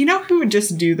RMV, I'm like, you know who would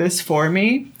just do this for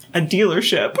me? A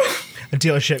dealership. A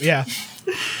dealership, yeah.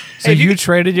 So you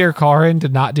traded your car in to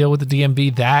not deal with the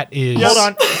DMV? That is...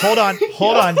 Hold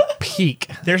on. Peak.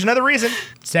 There's another reason.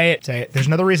 Say it. There's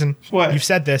another reason. What? You've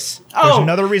said this. There's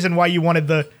another reason why you wanted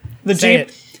the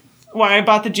Jeep. Why I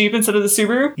bought the Jeep instead of the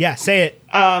Subaru? Yeah, say it.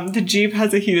 The Jeep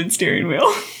has a heated steering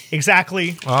wheel.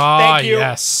 Exactly. Thank you.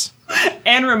 Yes.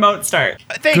 And remote start.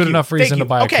 Good enough reason to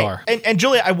buy a car. And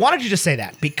Julia, I wanted you to say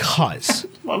that because...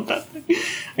 Love that.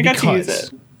 I got to use it.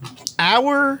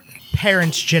 Our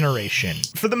parents' generation,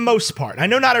 for the most part, I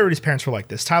know not everybody's parents were like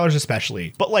this, Tyler's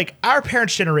especially, but like our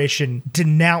parents' generation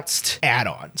denounced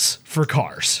add-ons for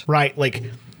cars, right? Like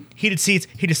heated seats,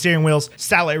 heated steering wheels,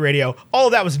 satellite radio, all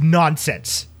of that was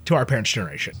nonsense to our parents'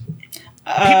 generation.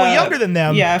 People younger than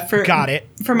them got it.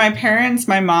 For my parents,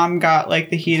 my mom got like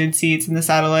the heated seats and the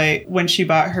satellite when she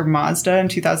bought her Mazda in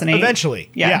 2008. Eventually,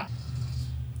 yeah.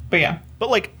 But yeah. But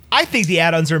like I think the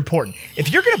add-ons are important.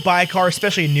 If you're going to buy a car,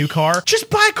 especially a new car, just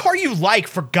buy a car you like,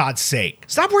 for God's sake.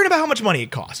 Stop worrying about how much money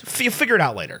it costs. You'll figure it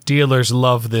out later. Dealers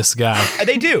love this guy.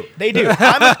 They do.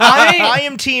 I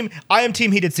am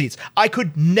team heated seats. I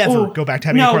could never go back to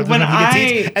having a car with heated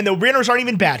seats, and the renters aren't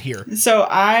even bad here. So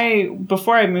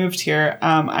before I moved here,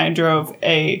 I drove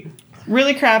a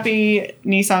really crappy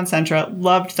Nissan Sentra.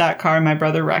 Loved that car. My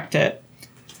brother wrecked it.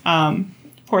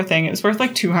 Poor thing. It was worth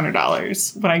like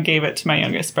 $200 when I gave it to my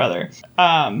youngest brother.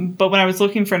 But when I was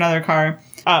looking for another car,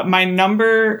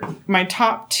 my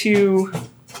top 2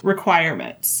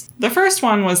 requirements. The first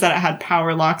one was that it had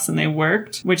power locks and they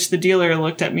worked, which the dealer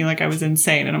looked at me like I was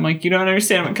insane. And I'm like, you don't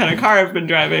understand what kind of car I've been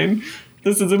driving.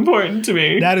 This is important to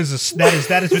me. That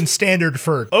has been standard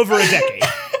for over a decade.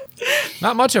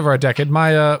 Not much over a decade.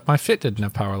 My Fit didn't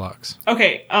have power locks.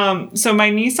 Okay, so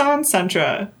my Nissan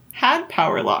Sentra had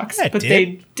power locks, but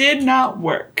they did not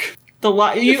work.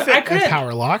 I couldn't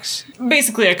power locks.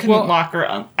 Basically, I couldn't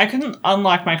I couldn't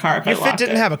unlock my car if I locked it. Fit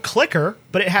didn't have a clicker,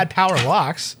 but it had power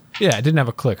locks. Yeah, it didn't have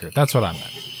a clicker. That's what I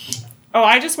meant. Oh,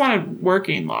 I just wanted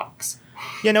working locks.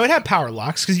 Yeah, no, it had power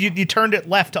locks because you turned it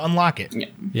left to unlock it.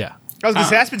 Yeah. I was gonna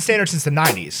say that's been standard since the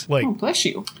 90s. Like, oh, bless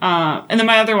you. And then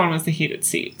my other one was the heated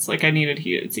seats. Like, I needed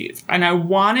heated seats, and I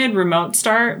wanted remote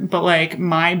start, but like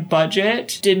my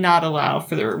budget did not allow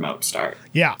for the remote start.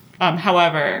 Yeah.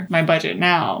 However, my budget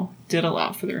now did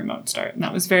allow for the remote start, and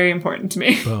that was very important to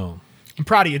me. Boom. I'm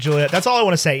proud of you, Julia. That's all I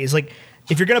want to say is, like,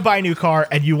 if you're gonna buy a new car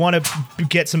and you want to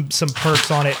get some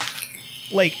perks on it,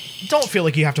 like, don't feel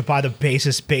like you have to buy the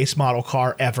base model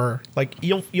car ever. Like,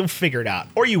 you'll figure it out.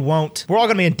 Or you won't. We're all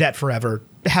going to be in debt forever.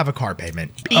 Have a car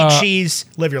payment. Eat cheese.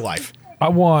 Live your life.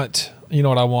 You know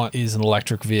what I want is an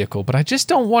electric vehicle, but I just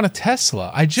don't want a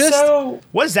Tesla. So,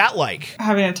 what is that like?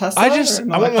 Having a Tesla?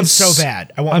 I want one so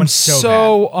bad. I'm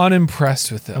so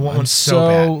unimpressed with it. I want one so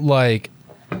bad. Like...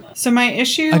 So my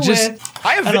issue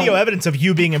I have video evidence of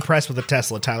you being impressed with a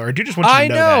Tesla, Tyler. I do just want you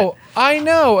to know that. I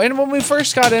know. And when we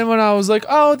first got in, when I was like,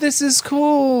 oh, this is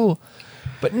cool.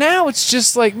 But now it's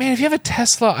just like, man, if you have a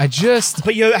Tesla,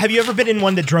 But have you ever been in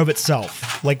one that drove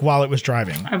itself, like while it was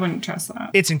driving? I wouldn't trust that.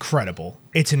 It's incredible.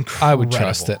 I would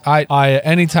trust it. I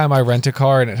anytime I rent a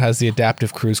car and it has the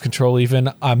adaptive cruise control,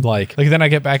 even I'm like then I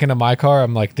get back into my car.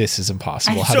 I'm like, this is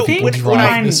impossible. How do people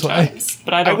drive this way?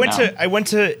 But I don't know. I went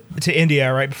to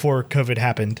India right before COVID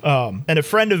happened, and a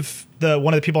friend of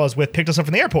one of the people I was with picked us up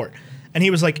from the airport. And he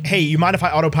was like, hey, you mind if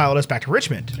I autopilot us back to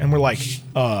Richmond? And we're like,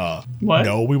 what?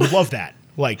 No, we would love that.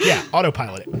 Like, yeah,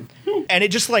 autopilot it. And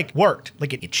it just, like, worked.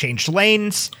 Like, it changed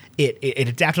lanes. It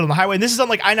adapted on the highway. And this is on,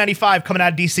 like, I-95 coming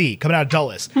out of D.C., coming out of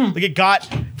Dulles. Like, it got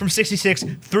from 66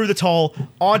 through the toll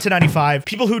onto 95.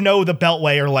 People who know the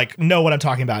Beltway are, like, know what I'm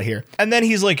talking about here. And then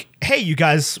he's like, hey, you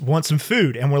guys want some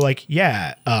food? And we're like,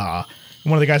 yeah,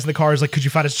 one of the guys in the car is like, could you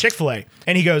find us Chick-fil-A?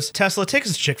 And he goes, Tesla takes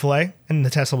us to Chick-fil-A. And the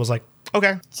Tesla was like,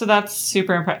 okay. So that's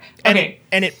super impressive. Okay.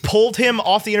 And it pulled him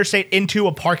off the interstate into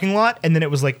a parking lot, and then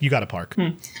it was like, you gotta park.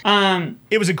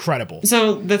 It was incredible.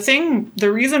 So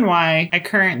the reason why I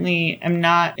currently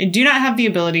I do not have the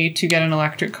ability to get an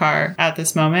electric car at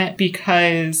this moment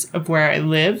because of where I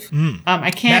live.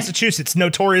 I can't. Massachusetts,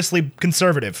 notoriously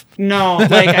conservative. No,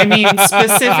 like, I mean,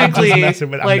 specifically, I'm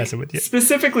messing with you.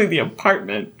 Specifically the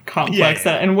apartment complex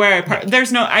and where I park.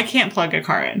 I can't plug a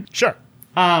car in. Sure.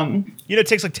 It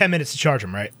takes like 10 minutes to charge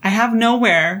them, right? I have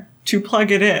nowhere to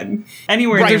plug it in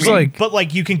anywhere. Right,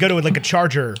 but you can go to like a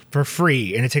charger for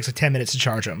free, and it takes like 10 minutes to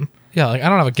charge them. Yeah, like I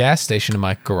don't have a gas station in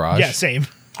my garage. Yeah, same.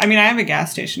 I mean, I have a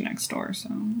gas station next door, so.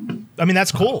 I mean,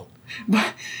 that's cool.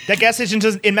 That gas station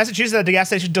in Massachusetts, the gas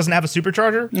station doesn't have a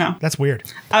supercharger? No. That's weird.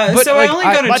 So I only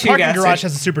go to two gas stations. My parking garage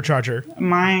has a supercharger.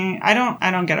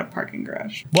 I don't get a parking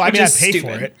garage. Well, I mean, I pay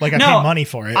for it. Like, I pay money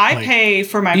for it. I pay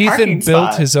for my parking parking spot. Ethan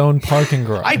built his own parking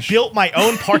garage. I built my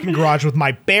own parking garage with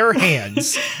my bare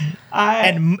hands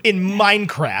and in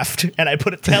Minecraft, and I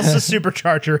put a Tesla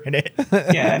supercharger in it.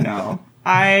 Yeah, no.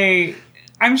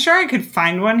 I'm sure I could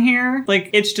find one here.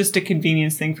 Like, it's just a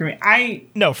convenience thing for me.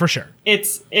 No, for sure.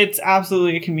 It's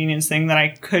absolutely a convenience thing that I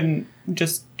couldn't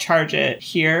just charge it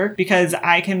here because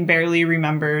I can barely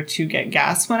remember to get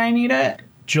gas when I need it.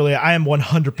 Julia, I am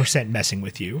 100% messing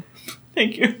with you.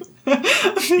 Thank you.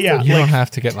 Yeah, you don't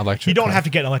have to get an electric car. You don't have to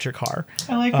get an electric car.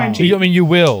 I like my Jeep. I mean, you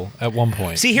will at one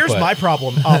point. See, here's my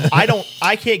problem.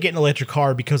 I can't get an electric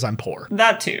car because I'm poor.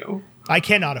 That too. I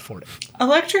cannot afford it.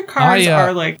 Electric cars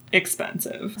are like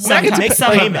expensive. I could make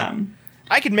some of them.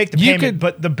 I could make the payment,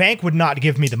 but the bank would not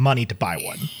give me the money to buy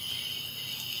one.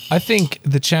 I think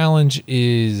the challenge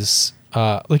is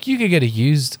Like you could get a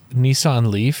used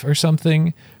Nissan Leaf or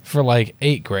something for like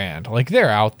 $8,000. Like they're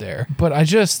out there, but Well,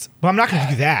 I'm not going to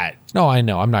do that. No, I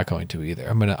know. I'm not going to either.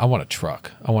 I want a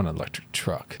truck. I want an electric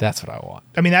truck. That's what I want.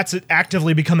 I mean, that's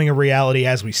actively becoming a reality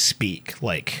as we speak.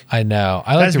 Like, I know.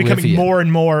 I like that's the becoming Rivian. more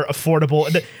and more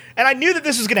affordable. And I knew that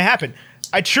this was going to happen.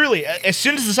 I truly, as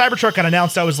soon as the Cybertruck got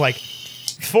announced, I was like,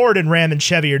 Ford and Ram and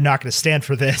Chevy are not going to stand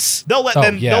for this. They'll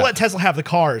let They'll let Tesla have the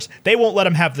cars. They won't let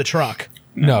them have the truck.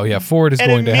 No, yeah, Ford is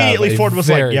going to have. And immediately Ford was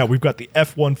like, "Yeah, we've got the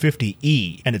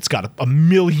F-150E, and it's got a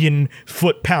million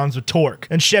foot-pounds of torque."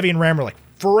 And Chevy and Ram are like,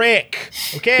 "Frick,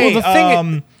 okay." Well, the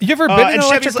thing, you ever been in an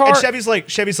electric car? And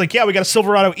Chevy's like, "Yeah, we got a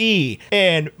Silverado E,"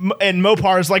 and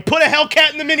Mopar is like, "Put a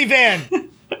Hellcat in the minivan."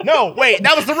 No, wait,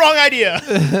 that was the wrong idea.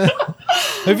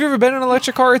 Have you ever been in an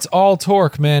electric car? It's all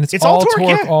torque, man. It's all torque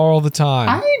yeah. all the time.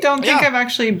 I don't think I've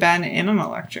actually been in an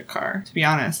electric car, to be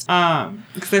honest.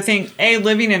 Because I think,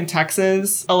 living in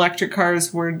Texas, electric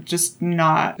cars were just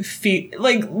not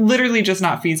literally just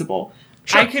not feasible.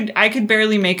 Sure. I could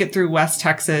barely make it through West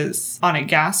Texas on a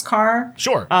gas car.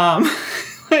 Sure.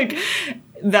 Like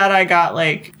that I got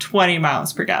like 20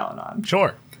 miles per gallon on.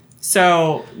 Sure.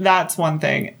 So that's one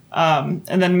thing. And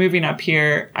then moving up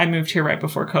here, I moved here right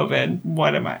before COVID.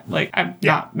 What am I like? I've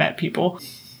not met people.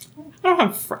 I don't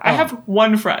have. I have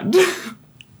one friend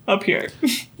up here.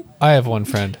 I have one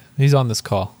friend. He's on this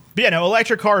call. But yeah, no,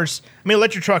 electric cars. I mean,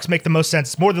 electric trucks make the most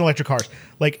sense. More than electric cars.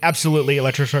 Like, absolutely,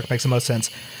 electric truck makes the most sense.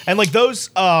 And like those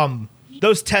Tesla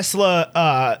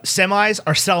semis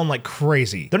are selling like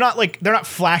crazy. They're not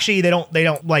flashy. They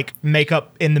don't like make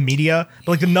up in the media.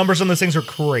 But like the numbers on those things are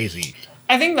crazy.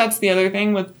 I think that's the other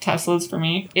thing with Teslas for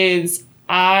me is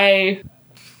I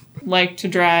like to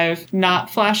drive not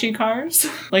flashy cars.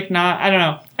 I don't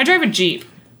know. I drive a Jeep.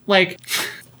 Like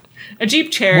a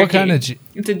Jeep Cherokee. What kind of Jeep?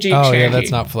 It's a Jeep Cherokee. Cherokee. Yeah,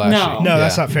 that's not flashy. No,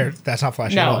 that's not fair. That's not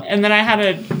flashy at all. And then I had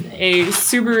a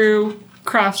Subaru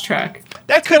Crosstrek.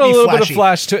 That could got a be little flashy. bit of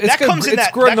flash to it. That comes in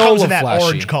that flashy.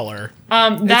 orange color.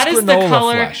 That is the granola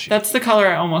color. flashy. That's the color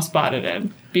I almost bought it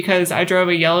in because I drove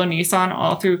a yellow Nissan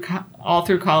all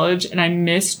through college, and I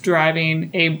missed driving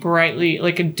a brightly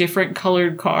a different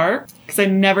colored car because I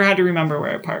never had to remember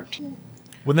where I parked.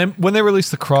 When they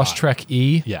released the Crosstrek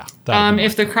E,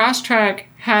 If the Crosstrek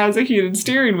has a heated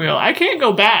steering wheel, I can't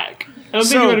go back. I don't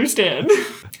think you understand.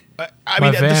 I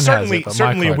mean,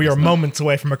 certainly we are does not. moments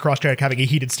away from a Crosstrek having a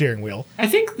heated steering wheel. I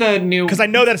think the new Because I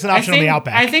know that it's an option on the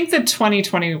Outback. I think the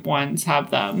 2021s have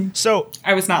them. So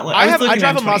I was not. I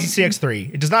drive a Mazda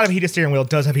CX-3. It does not have a heated steering wheel. It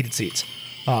does have heated seats.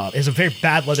 It's a very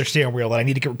bad leather steering wheel that I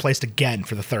need to get replaced again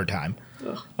for the third time.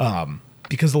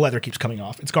 Because the leather keeps coming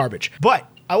off. It's garbage. But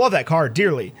I love that car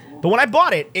dearly. But when I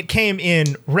bought it, it came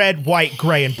in red, white,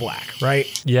 gray, and black, right?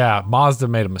 Yeah, Mazda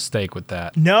made a mistake with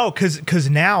that. No, because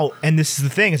now, and this is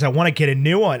the thing, is I want to get a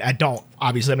new one.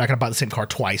 Obviously, I'm not going to buy the same car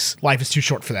twice. Life is too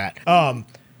short for that.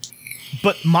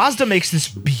 But Mazda makes this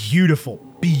beautiful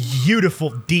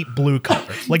deep blue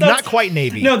color. Not quite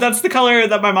navy. No, that's the color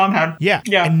that my mom had. Yeah.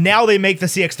 And now they make the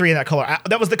CX-3 in that color.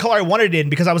 That was the color I wanted it in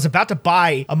because I was about to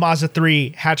buy a Mazda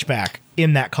 3 hatchback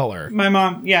in that color. My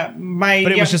mom,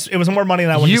 But it was more money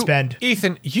than I wanted to spend.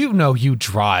 Ethan, you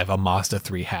drive a Mazda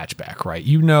 3 hatchback, right?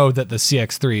 You know that the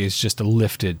CX-3 is just a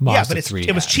lifted Mazda 3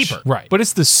 it was hatch. cheaper. Right. But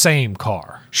it's the same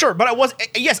car. Sure, but I know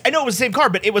it was the same car,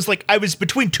 but it was like I was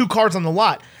between two cars on the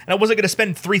lot, and I wasn't going to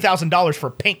spend $3,000 for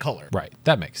a paint color. Right.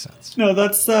 That makes sense. No,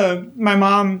 that's my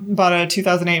mom bought a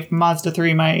 2008 Mazda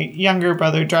 3. My younger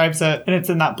brother drives it, and it's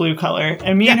in that blue color.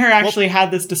 And me and her actually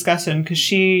had this discussion because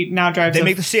she now drives. They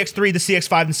make the CX-3, the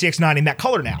CX-5, and the CX-9 in that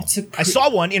color now. I saw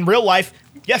one in real life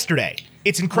yesterday.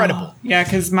 It's incredible. Yeah,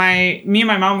 because me and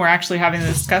my mom were actually having a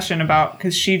discussion about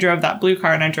because she drove that blue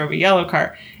car and I drove a yellow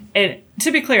car. And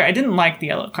to be clear, I didn't like the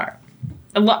yellow car.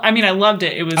 I loved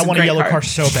it. It was. I want a yellow car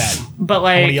so bad. But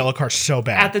I want a yellow car so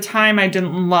bad. At the time, I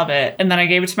didn't love it, and then I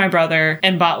gave it to my brother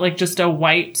and bought just a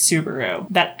white Subaru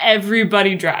that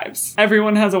everybody drives.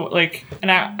 Everyone has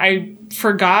and I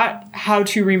forgot how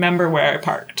to remember where I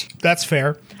parked. That's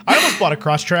fair. I almost bought a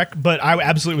Crosstrek, but I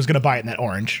absolutely was going to buy it in that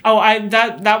orange. Oh,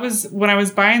 that was when I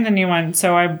was buying the new one.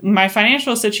 So my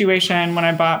financial situation when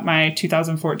I bought my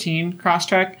 2014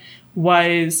 Crosstrek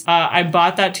was I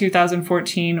bought that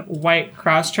 2014 white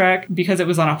Crosstrek because it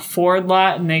was on a Ford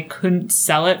lot and they couldn't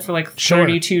sell it for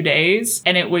 32 days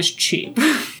and it was cheap.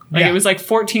 It was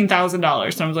 $14,000 and I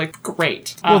was like,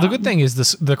 great. Well, the good thing is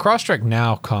the Crosstrek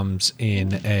now comes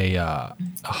in a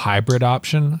hybrid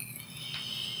option.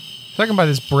 So I can buy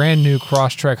this brand new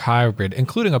Crosstrek hybrid,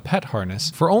 including a pet harness,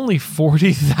 for only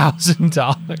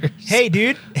 $40,000. Hey,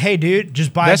 dude,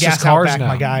 just buy a gas Outback,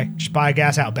 my guy. Just buy a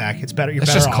gas Outback. It's better. You're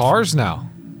better off. That's just cars now.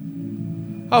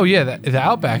 Oh yeah, the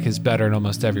Outback is better in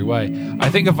almost every way. I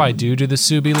think if I do the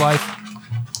Subi life,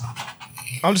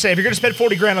 I'm just saying, if you're gonna spend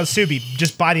 40 grand on Subi,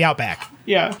 just buy the Outback.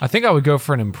 Yeah. I think I would go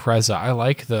for an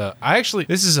Impreza.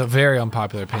 This is a very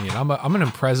unpopular opinion. I'm an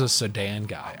Impreza sedan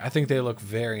guy. I think they look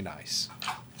very nice.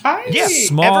 Yeah,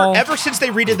 Small. ever since they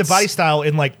redid the body style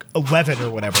in like 11 or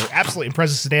whatever, absolutely Impreza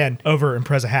sedan over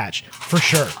Impreza hatch for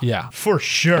sure. Yeah. For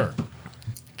sure.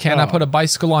 Can I put a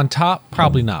bicycle on top?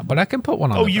 Probably not, but I can put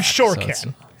one on. Oh, the you back, sure so it's-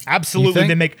 can. Absolutely, You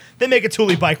they make a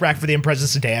Thule bike rack for the Impreza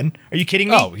sedan. Are you kidding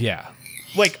me? Oh yeah.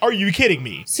 Like, are you kidding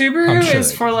me? Subaru I'm sure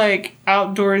is they for like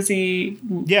outdoorsy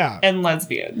Yeah. and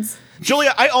lesbians.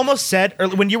 Julia, I almost said, or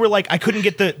when you were like, I couldn't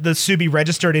get the Subi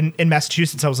registered in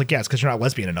Massachusetts, I was like, yeah, it's because you're not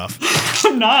lesbian enough.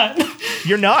 I'm not.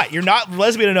 You're not. You're not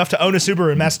lesbian enough to own a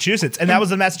Subaru in Massachusetts. And that was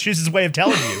the Massachusetts way of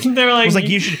telling you. They were like, it was like,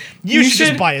 you should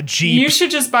just buy a Jeep. You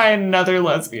should just buy another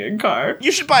lesbian car.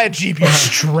 You should buy a Jeep, you're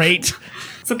straight.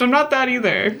 Except I'm not that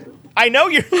either. I know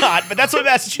you're not, but that's what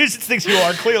Massachusetts thinks you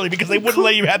are, clearly, because they wouldn't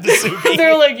let you have the Subi.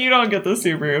 They're like, you don't get the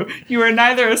Subaru. You are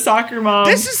neither a soccer mom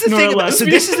This is the nor thing. a lesbian.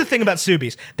 This is the thing about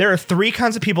Subis. There are three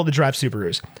kinds of people that drive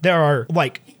Subarus. There are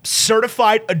like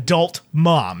certified adult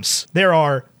moms. There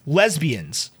are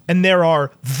lesbians, and there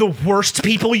are the worst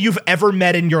people you've ever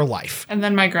met in your life. And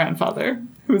then my grandfather,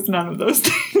 who's none of those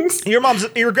things.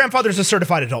 Your grandfather's a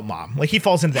certified adult mom. Like, he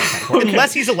falls into that category. Okay.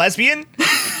 Unless he's a lesbian,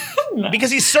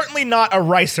 because he's certainly not a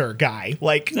ricer guy.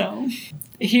 Like, No.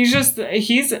 He's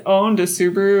owned a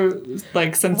Subaru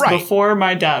like since Right. before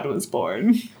my dad was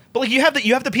born. but like you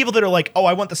have the people that are like, oh,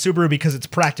 I want the Subaru because it's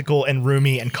practical and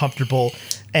roomy and comfortable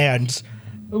and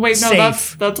Wait, no,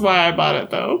 Safe. that's why I bought it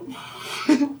though.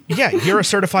 yeah, you're a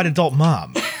certified adult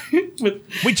mom.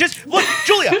 With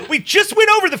Julia, we just went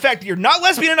over the fact that you're not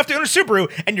lesbian enough to own a Subaru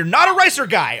and you're not a ricer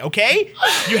guy, okay?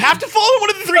 You have to fall in one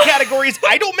of the three categories.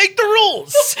 I don't make the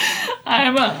rules.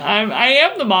 I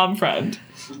am the mom friend.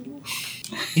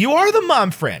 You are the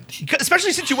mom friend,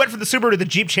 especially since you went from the Subaru to the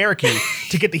Jeep Cherokee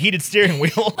to get the heated steering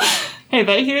wheel. Hey,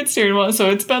 that heated steering wheel. So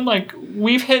it's been like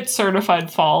we've hit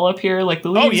certified fall up here. Like the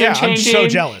leaves Oh yeah, are I'm changing. so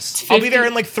jealous. I'll be there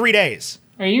in like 3 days.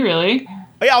 Are you really?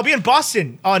 Oh yeah, I'll be in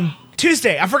Boston on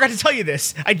Tuesday. I forgot to tell you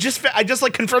this. I just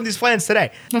like confirmed these plans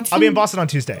today. I'll be in Boston on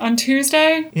Tuesday. On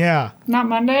Tuesday, Yeah. not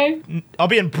Monday. I'll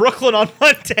be in Brooklyn on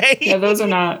Monday. Yeah, those are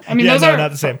not. I mean, Yeah, those no, are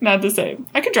not the same. Not the same.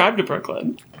 I could drive to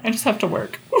Brooklyn. I just have to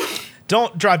work.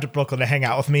 Don't drive to Brooklyn to hang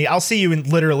out with me. I'll see you in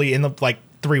the like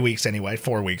 3 weeks anyway,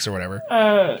 4 weeks or whatever.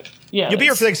 Yeah, You'll be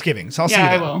here for Thanksgiving, so I'll see you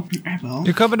Yeah, I then. will.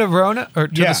 You're coming to Verona or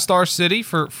to Yeah. the Star City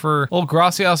for old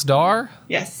Gracias Dar.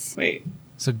 Yes. Wait.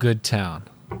 It's a good town.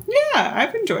 Yeah,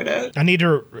 I've enjoyed it. I need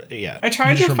to, yeah. I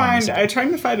tried Just to remind find. me I tried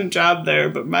to find a job there,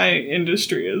 but my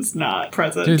industry is not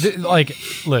present. Dude,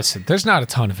 listen, there's not a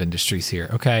ton of industries here,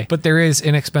 okay? But there is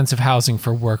inexpensive housing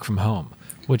for work from home,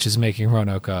 which is making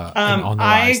Roanoke an on the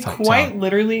I rise type quite town.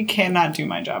 literally cannot do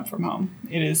my job from home.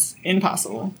 It is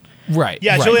impossible. Right.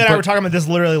 Yeah, right, Julia and I but- were talking about this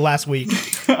literally last week.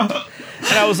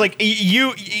 And I was like,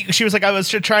 she was like, I was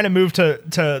trying to move to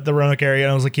the Roanoke area.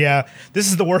 And I was like, yeah, this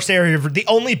is the worst area, the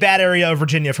only bad area of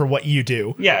Virginia for what you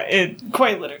do. Yeah, it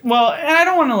quite literally. Well, and I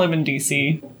don't want to live in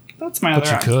DC. That's my But other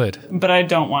you option. could. But I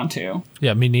don't want to.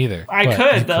 Yeah, me neither. I but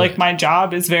could. you Like my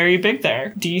job is very big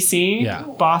there. DC, Yeah.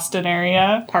 Boston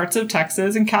area, parts of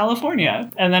Texas and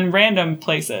California, and then random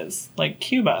places like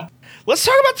Cuba. Let's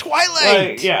talk about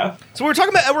Twilight. Yeah. So we were talking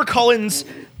about Edward Cullen's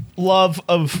love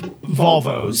of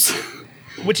Volvos,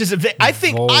 which is I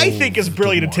think is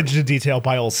brilliant Voldemort. attention to detail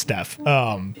by old Steph.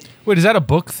 Wait, is that a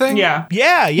book thing? Yeah.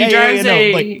 Yeah, He drives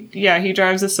he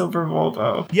drives a silver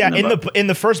Volvo. in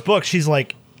the first book she's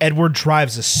like, Edward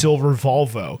drives a silver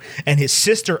Volvo and his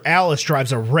sister Alice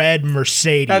drives a red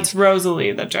Mercedes. That's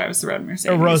Rosalie that drives the red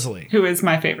Mercedes. Rosalie. Who is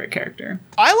my favorite character.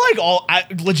 I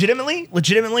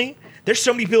legitimately, there's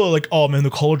so many people who are like, oh man,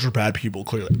 the Cullens are bad people,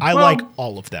 clearly. I like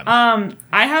all of them.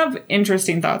 I have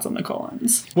interesting thoughts on the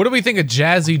Cullens. What do we think of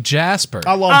Jazzy Jasper?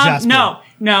 I love Jasper.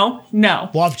 No.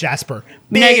 Love Jasper.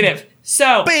 Negative.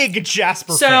 So Big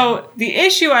Jasper fan. So the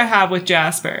issue I have with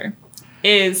Jasper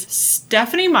is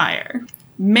Stephanie Meyer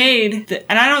made,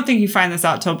 and I don't think you find this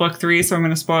out till book 3, so I'm going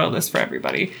to spoil this for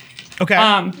everybody.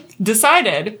 Okay.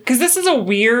 Decided, because this is a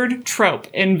weird trope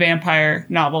in vampire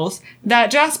novels, that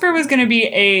Jasper was going to be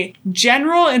a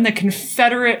general in the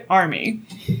Confederate Army.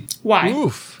 Why?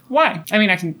 Oof. Why? I mean,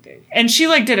 and she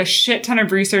like did a shit ton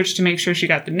of research to make sure she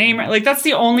got the name right. Like that's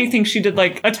the only thing she did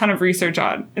like a ton of research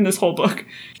on in this whole book,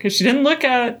 because she didn't look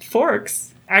at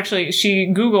Forks. Actually, she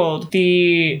Googled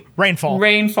the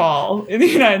rainfall in the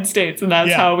United States, and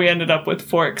that's how we ended up with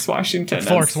Forks, Washington.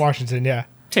 Forks, Washington, yeah.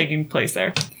 Taking place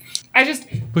there.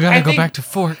 We gotta go back to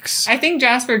forks. I think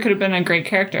Jasper could have been a great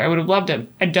character. I would have loved him.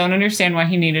 I don't understand why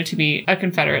he needed to be a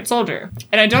Confederate soldier.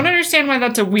 And I don't understand why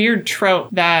that's a weird trope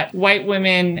that white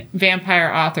women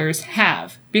vampire authors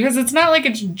have. Because it's not like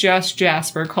it's just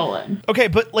Jasper Cullen. Okay,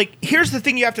 but like, here's the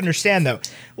thing you have to understand though.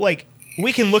 Like,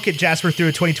 we can look at Jasper through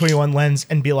a 2021 lens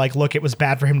and be like, look, it was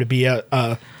bad for him to be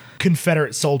a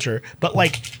Confederate soldier. But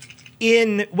like,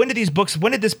 when did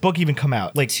this book even come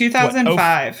out? Like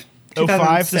 2005.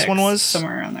 05 this one was?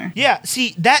 Somewhere around there. Yeah,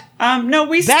 see, that... No,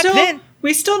 we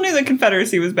still knew the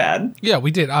Confederacy was bad. Yeah,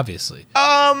 we did, obviously.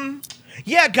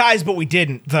 Yeah, guys, but we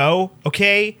didn't, though,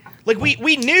 okay? Like,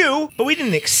 we knew, but we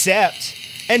didn't accept.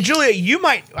 And Julia,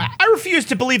 I refuse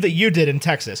to believe that you did in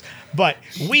Texas, but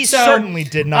we certainly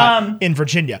did not in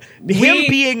Virginia. Him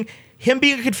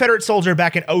being a Confederate soldier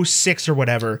back in 06 or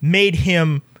whatever made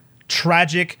him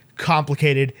tragic,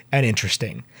 complicated, and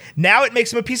interesting. Now it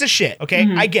makes him a piece of shit, okay?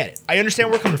 I get it. I understand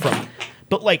where we're coming from.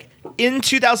 But like in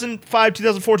 2005,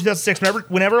 2004, 2006,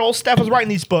 whenever old Steph was writing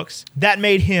these books, that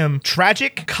made him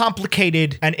tragic,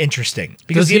 complicated, and interesting.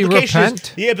 Because the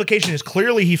implication is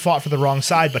clearly he fought for the wrong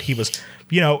side, but he was,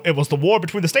 it was the war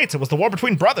between the states. It was the war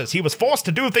between brothers. He was forced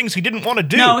to do things he didn't want to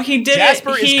do. No, he did.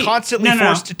 Jasper is constantly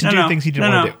forced to do things he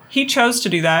didn't want to do. He chose to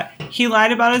do that. He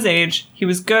lied about his age. He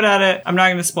was good at it. I'm not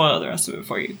going to spoil the rest of it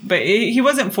for you, but he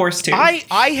wasn't forced to.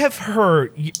 I have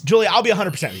heard, Julia, I'll be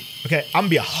 100% with you, okay? I'm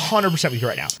going to be 100% with you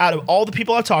right now. Out of all the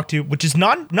people I've talked to, which is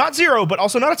not zero, but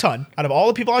also not a ton, out of all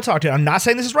the people I've talked to, I'm not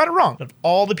saying this is right or wrong, of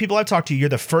all the people I've talked to, you're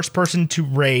the first person to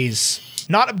raise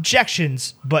not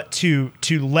objections, but to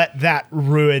let that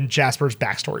ruin Jasper's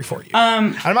backstory for you.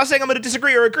 I'm not saying I'm going to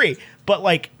disagree or agree, but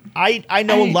like I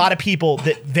know a lot of people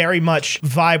that very much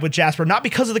vibe with Jasper, not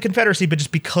because of the Confederacy, but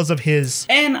just because of his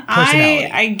personality.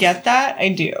 I get that. I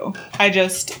do. I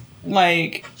just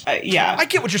yeah. I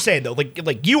get what you're saying though.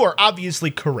 Like you are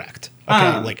obviously correct.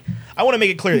 Okay. Like I want to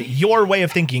make it clear that your way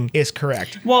of thinking is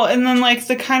correct. Well, and then like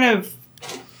the kind of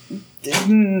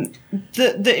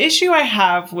the issue I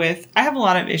have a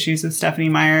lot of issues with Stephenie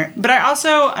Meyer, but I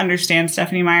also understand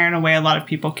Stephenie Meyer in a way a lot of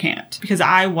people can't, because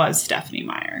I was Stephenie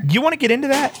Meyer. You want to get into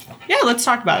that? Yeah, let's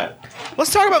talk about it.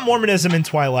 Let's talk about Mormonism in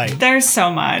Twilight. There's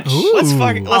so much. Ooh. Let's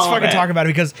fucking talk about it,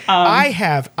 because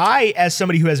I as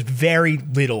somebody who has very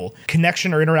little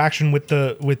connection or interaction with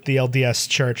the LDS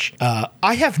church,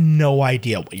 I have no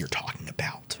idea what you're talking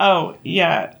about. Oh,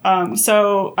 yeah.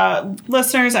 So,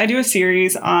 listeners, I do a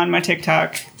series on my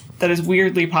TikTok that is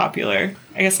weirdly popular.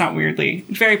 I guess not weirdly.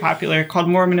 It's very popular, called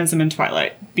Mormonism in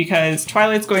Twilight, because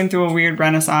Twilight's going through a weird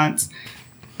renaissance.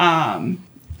 And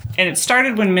it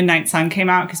started when Midnight Sun came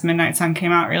out, because Midnight Sun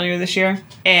came out earlier this year.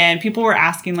 And people were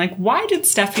asking, like, why did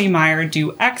Stephenie Meyer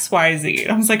do X, Y, Z?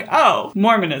 And I was like, oh,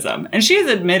 Mormonism. And she has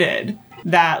admitted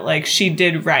that, like, she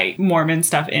did write Mormon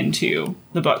stuff into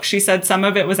the book. She said some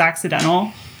of it was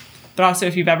accidental. But also,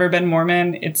 if you've ever been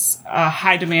Mormon, it's a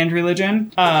high demand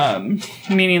religion.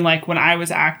 Meaning, like, when I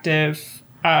was active,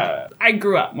 I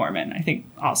grew up Mormon, I think,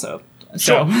 also.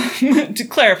 So, to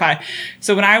clarify,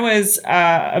 so when I was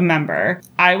a member,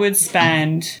 I would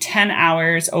spend 10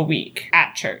 hours a week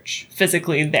at church,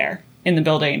 physically there in the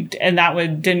building. And that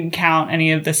didn't count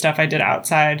any of the stuff I did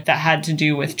outside that had to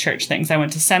do with church things. I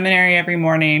went to seminary every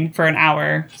morning for an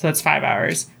hour, so that's 5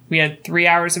 hours. We had 3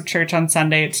 hours of church on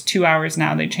Sunday. It's 2 hours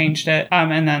now. They changed it.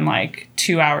 And then like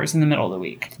 2 hours in the middle of the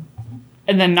week.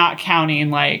 And then not counting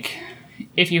like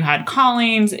if you had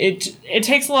callings, it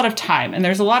takes a lot of time. And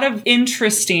there's a lot of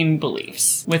interesting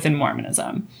beliefs within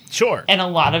Mormonism. Sure. And a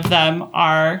lot of them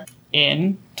are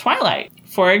in Twilight.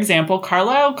 For example,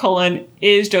 Carlisle Cullen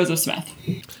is Joseph Smith.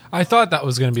 I thought that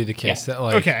was going to be the case. Yeah. That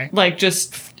like, okay. Like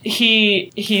just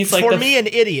he's like for me an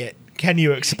idiot. Can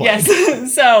you explain?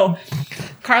 Yes. So,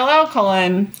 Carlisle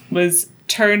Cullen was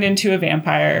turned into a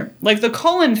vampire. Like, the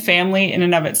Cullen family in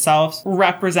and of itself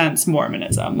represents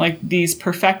Mormonism. Like, these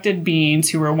perfected beings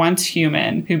who were once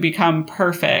human, who become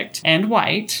perfect and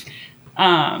white.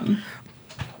 That's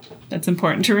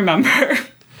important to remember.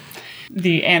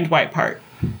 The and white part.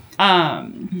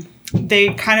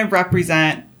 They kind of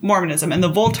represent Mormonism. And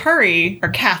the Volturi are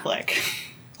Catholic.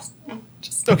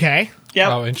 Okay. Yep.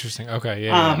 Oh, interesting. Okay,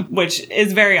 yeah. Which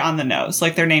is very on the nose.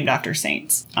 Like, they're named after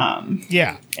saints.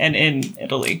 Yeah. And in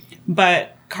Italy.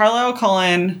 But Carlisle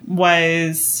Cullen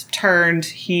was turned.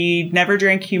 He never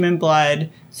drank human blood.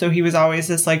 So he was always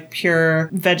this, like, pure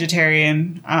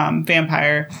vegetarian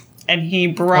vampire. And he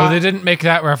brought... Oh, they didn't make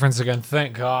that reference again.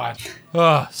 Thank God.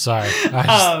 Oh, sorry.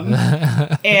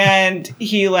 And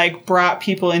he, like, brought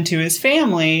people into his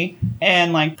family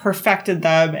and, like, perfected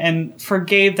them and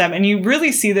forgave them. And you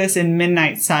really see this in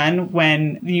Midnight Sun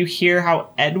when you hear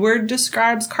how Edward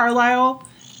describes Carlisle.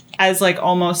 as like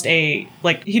almost a,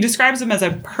 like, he describes him as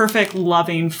a perfect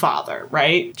loving father,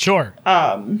 right? Sure.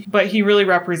 But he really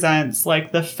represents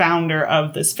like the founder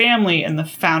of this family and the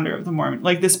founder of the Mormon,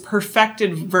 like this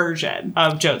perfected version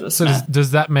of Joseph So Smith.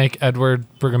 does that make Edward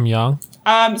Brigham Young?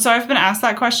 So I've been asked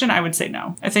that question. I would say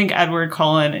no. I think Edward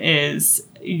Cullen is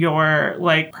your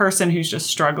like person who's just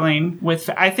struggling with,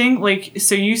 I think, like,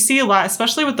 so you see a lot,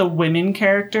 especially with the women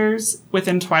characters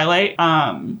within Twilight,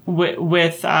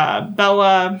 with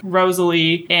Bella,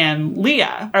 Rosalie, and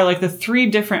Leah are like the three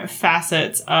different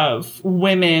facets of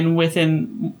women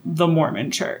within the Mormon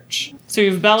church. So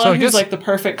you have Bella, who's like the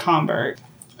perfect convert.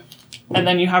 And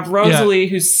then you have Rosalie,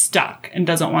 who's stuck and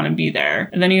doesn't want to be there.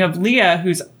 And then you have Leah,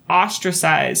 who's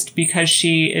ostracized because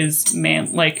she is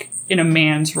in a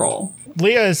man's role.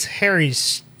 Leah is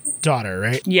Harry's daughter,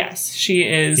 right? Yes, she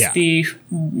is the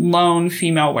lone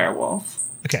female werewolf.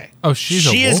 Okay. Oh,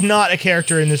 she is not a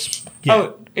character in this. Yeah.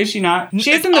 Oh, is she not?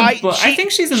 She's in the book. I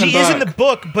think she's in the book. She is in the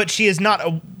book, but she is not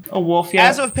a wolf yet.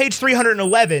 As of page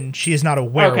 311, she is not a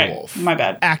werewolf. Okay, my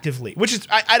bad. Actively, which is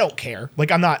I don't care.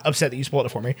 Like, I'm not upset that you spoiled it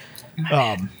for me.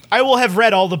 I will have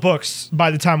read all the books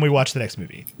by the time we watch the next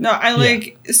movie. No,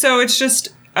 so it's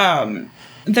just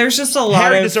there's just a lot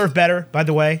Harry of... deserved better, by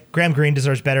the way. Graham Greene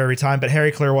deserves better every time, but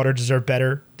Harry Clearwater deserved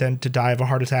better than to die of a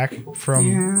heart attack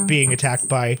from being attacked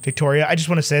by Victoria. I just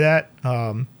want to say that.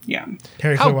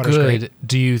 Harry How Clearwater's good great.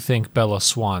 do you think Bella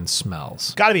Swan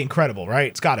smells? Got to be incredible, right?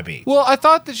 It's got to be. Well, I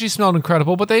thought that she smelled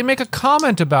incredible, but they make a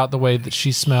comment about the way that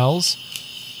she smells.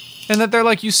 And that they're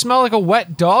like, you smell like a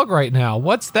wet dog right now.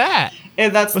 What's that?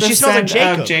 And that's the she smells like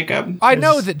scent of Jacob. Jacob. I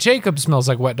know that Jacob smells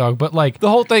like wet dog, but like the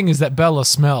whole thing is that Bella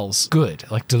smells good,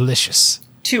 like delicious.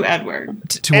 To Edward.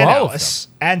 To And all Alice.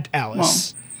 And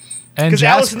Alice. of them. And Because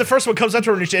Alice Jasper. in the first one comes up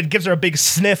to her and gives her a big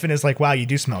sniff and is like, wow, you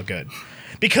do smell good.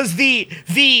 Because the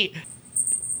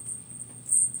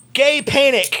gay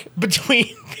panic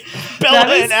between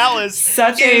Bella and Alice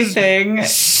such a thing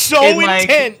so in, like,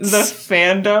 intense. the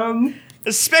fandom.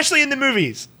 Especially in the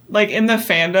movies. Like, in the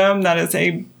fandom, that is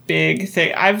a big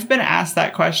thing. I've been asked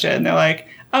that question. They're like,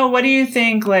 oh, what do you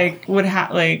think, like,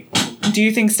 do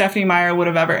you think Stephenie Meyer would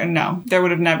have ever... And no, there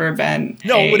would have never been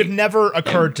It would have never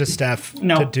occurred to Steph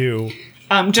to do...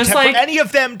 just for like any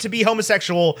of them to be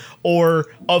homosexual or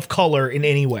of color in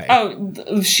any way.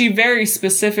 She very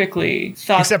specifically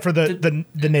thought... Except for the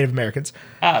Native Americans.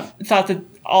 thought that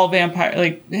all vampires...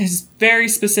 Like, has very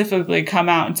specifically come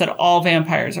out and said all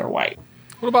vampires are white.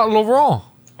 What about Laurent?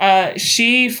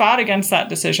 She fought against that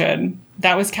decision.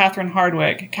 That was Catherine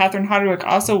Hardwicke. Catherine Hardwicke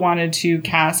also wanted to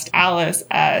cast Alice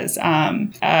as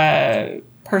a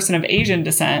person of Asian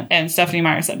descent, and Stephenie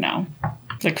Meyer said no.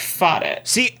 Like, fought it.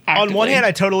 See, actively. on one hand,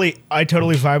 I totally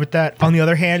vibe with that. On the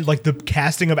other hand, like, the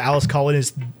casting of Alice Cullen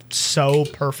is so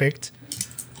perfect.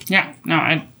 Yeah, no,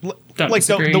 I don't like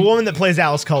disagree. the woman that plays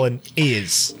Alice Cullen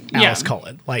is Alice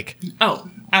Cullen. Like, oh,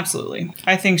 absolutely.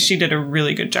 I think she did a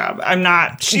really good job. I'm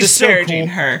not she's so disparaging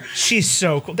cool. her. She's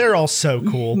so cool. They're all so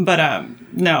cool. But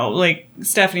no, like,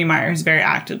 Stephenie Meyer has very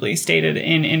actively stated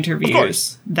in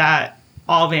interviews that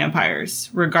all vampires,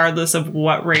 regardless of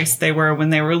what race they were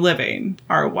when they were living,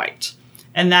 are white.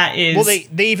 And that is... Well,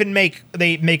 they even make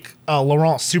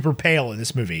Laurent super pale in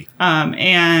this movie.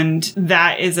 And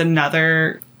that is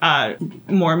another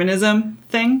Mormonism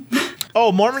thing.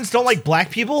 Oh, Mormons don't like black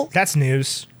people? That's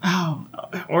news. Oh,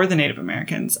 or the Native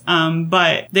Americans.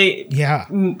 But they... Yeah.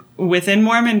 Within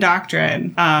Mormon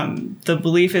doctrine, the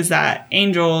belief is that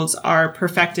angels are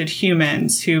perfected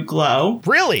humans who glow.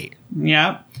 Really?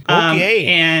 Yep. Okay.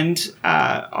 And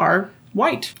are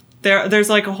white. There's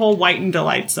like a whole white and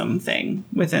delightsome thing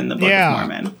within the Book of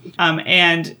Mormon.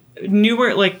 And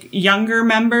newer, like, younger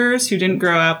members who didn't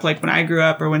grow up like when I grew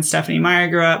up or when Stephenie Meyer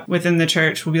grew up within the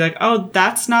church will be like, oh,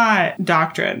 that's not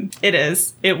doctrine. It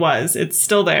is. It was. It's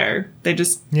still there. They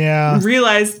just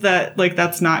realized that, like,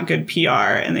 that's not good PR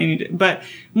and they need it. But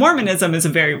Mormonism is a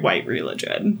very white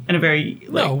religion and a very,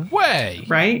 like, No way.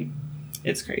 right?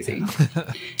 It's crazy.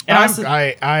 And also,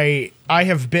 I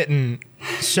have bitten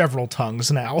several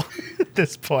tongues now at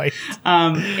this point.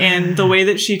 and the way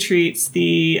that she treats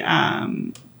the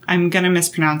I'm gonna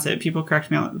mispronounce it. People correct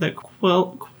me. The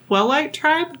Quillite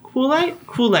tribe, Quillite.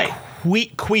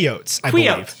 Quiotes, I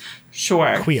believe.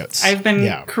 Sure. Quiotes. I've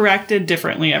been corrected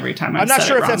differently every time I've I'm not said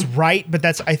sure it if wrong. that's right, but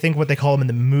that's, I think, what they call them in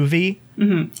the movie.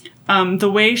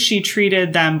 The way she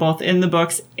treated them both in the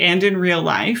books and in real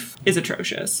life is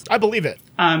atrocious. I believe it.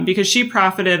 Because she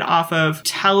profited off of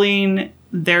telling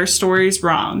their stories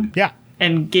wrong. Yeah.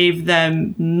 And gave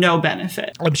them no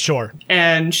benefit. I'm sure.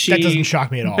 And she That doesn't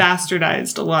shock me at all.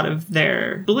 Bastardized a lot of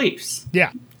their beliefs.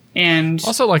 Yeah. And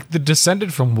Also, like, the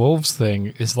descended from wolves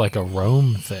thing is like a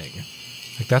Rome thing.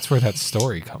 Like, that's where that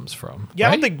story comes from. Yeah,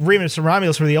 right? I don't think Remus and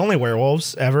Romulus were the only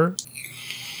werewolves ever.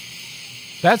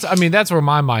 That's where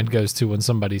my mind goes to when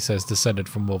somebody says descended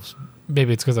from wolves.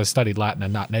 Maybe it's because I studied Latin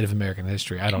and not Native American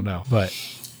history. I don't know, but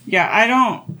yeah,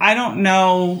 I don't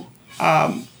know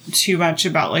too much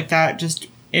about like that just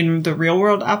in the real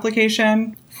world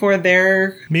application for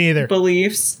their Me either.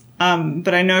 beliefs.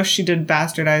 But I know she did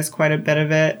bastardize quite a bit of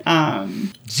it.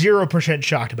 0%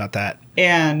 shocked about that.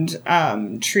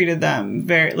 And treated them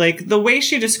very, like, the way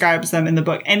she describes them in the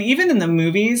book, and even in the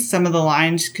movies, some of the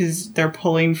lines, because they're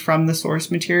pulling from the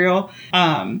source material.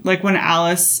 Like when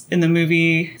Alice in the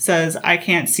movie says, I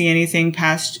can't see anything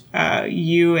past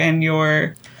you and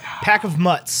your... Pack of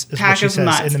mutts is what she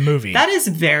says in the movie. That is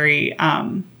very...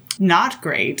 not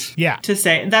great. Yeah. To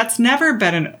say. That's never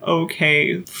been an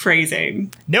okay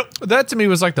phrasing. Nope. that to me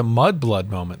was like the Mudblood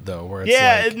moment, though, where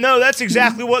it's no, that's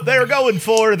exactly what they're going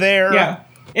for there. Yeah.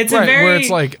 It's right, a very where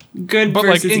it's like good but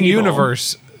like versus in evil.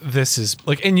 universe this is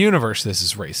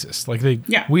racist. Like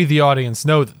Yeah. we the audience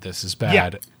know that this is bad.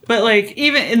 Yeah. But like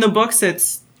even in the books,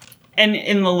 and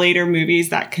in the later movies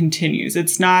that continues.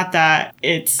 It's not that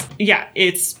it's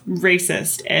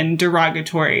racist and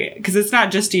derogatory because it's not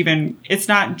just even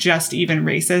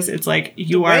racist. It's like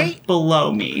you are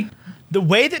below me. The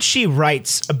way that she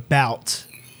writes about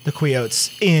the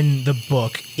Quixotes in the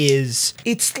book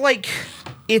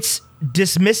it's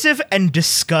dismissive and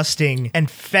disgusting and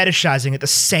fetishizing at the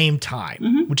same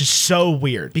time, which is so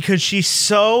weird because she's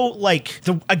so like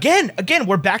again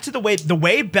we're back to the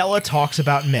way Bella talks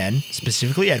about men,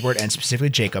 specifically Edward and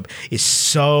specifically Jacob, is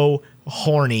so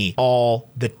horny all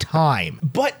the time.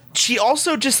 But she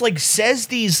also just like says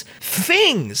these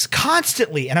things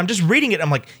constantly, and I'm just reading it. I'm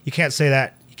like, you can't say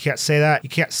that. You can't say that. You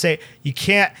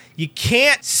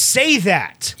can't say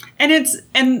that.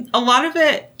 And a lot of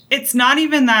it. It's not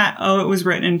even that, it was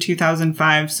written in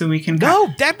 2005, so we can...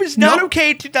 No, that was not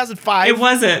okay in 2005. It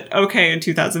wasn't okay in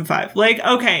 2005. Like,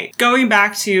 okay, going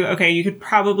back to, you could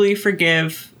probably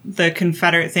forgive the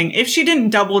Confederate thing if she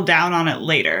didn't double down on it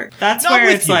later. That's where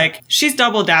it's like, she's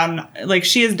doubled down, like,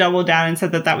 she has doubled down and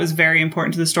said that was very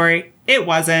important to the story. It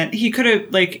wasn't. He could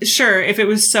have, like, sure, if it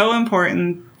was so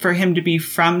important for him to be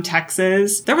from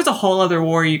Texas, there was a whole other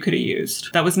war you could have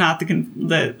used. That was not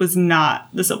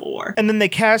the Civil War. And then they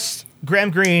cast Graham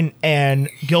Greene and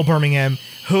Gil Birmingham,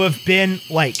 who have been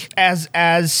like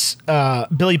as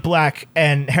Billy Black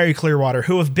and Harry Clearwater,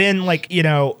 who have been like,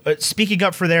 speaking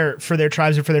up for their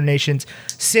tribes and for their nations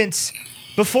since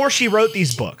before she wrote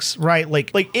these books, right?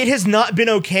 Like it has not been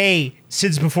okay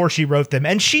since before she wrote them,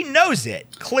 and she knows it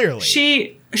clearly.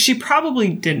 She probably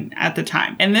didn't at the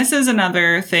time. And this is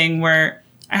another thing where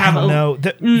I don't know.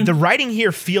 The writing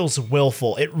here feels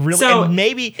willful. It really, so and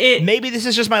maybe this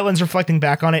is just my lens reflecting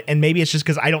back on it, and maybe it's just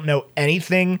because I don't know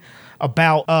anything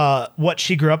about what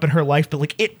she grew up in her life, but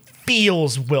like it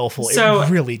feels willful. So, it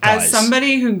really does. As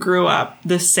somebody who grew up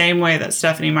the same way that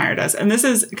Stephenie Meyer does, and this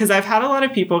is because I've had a lot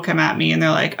of people come at me and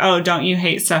they're like, "Oh, don't you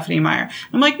hate Stephenie Meyer?"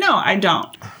 I'm like, "No, I don't."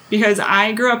 Because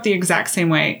I grew up the exact same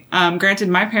way. Granted,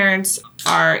 my parents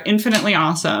are infinitely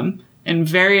awesome and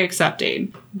very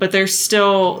accepting, but they were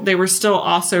still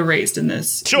also raised in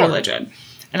this religion.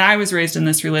 And I was raised in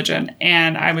this religion,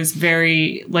 and I was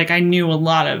very, like, I knew a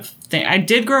lot of things. I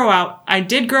did grow up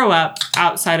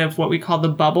outside of what we call the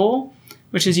bubble,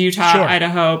 which is Utah,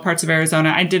 Idaho, parts of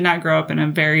Arizona. I did not grow up in a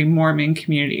very Mormon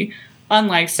community,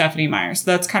 unlike Stephenie Meyer.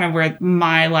 So that's kind of where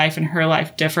my life and her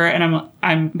life differ. And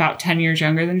I'm about 10 years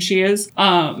younger than she is,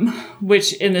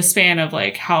 which in the span of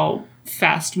like how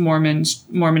fast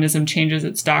Mormonism changes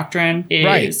its doctrine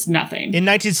is nothing. In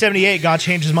 1978, God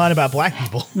changed his mind about black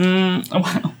people.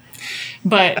 Wow.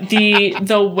 But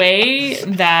the way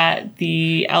that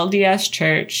the LDS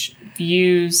Church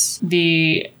views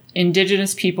the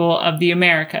indigenous people of the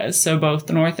Americas, so both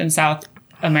the North and South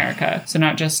America, so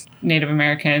not just Native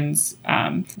Americans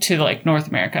to like North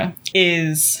America,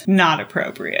 is not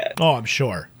appropriate. Oh, I'm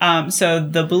sure. So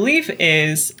the belief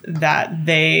is that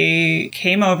they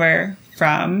came over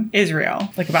from Israel,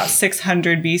 like about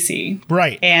 600 BC.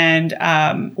 Right. And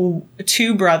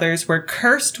two brothers were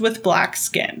cursed with black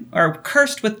skin, or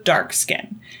cursed with dark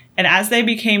skin. And as they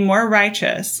became more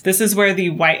righteous, this is where the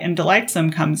white and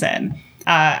delightsome comes in.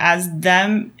 As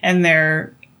them and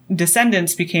their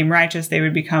descendants became righteous, they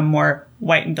would become more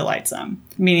white and delightsome,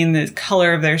 meaning the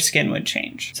color of their skin would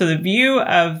change. So the view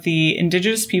of the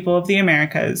indigenous people of the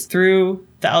Americas through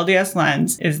the LDS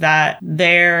lens is that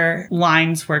their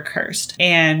lines were cursed.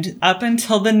 And up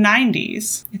until the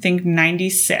 90s, I think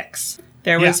 96,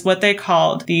 there was what they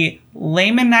called the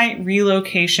Lamanite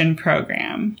Relocation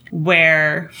Program,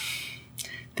 where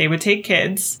they would take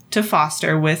kids to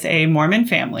foster with a Mormon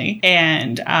family.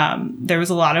 And there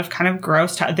was a lot of kind of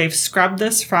gross, they've scrubbed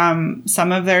this from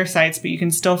some of their sites, but you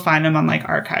can still find them on like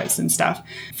archives and stuff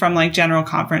from like General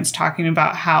Conference, talking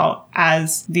about how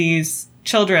as these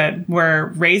children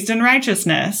were raised in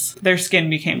righteousness, their skin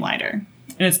became lighter.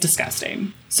 And it's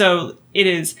disgusting. So it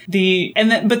is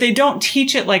but they don't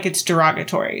teach it like it's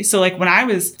derogatory. So like when I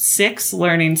was 6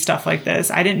 learning stuff like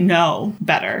this, I didn't know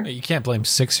better. You can't blame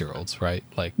 6-year-olds, right?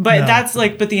 Like, but that's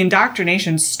like, but the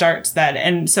indoctrination starts then.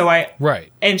 And so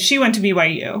right. And she went to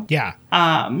BYU. Yeah.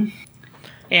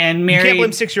 And married. You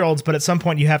can't blame 6-year-olds, but at some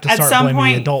point you have to start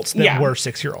blaming the adults that were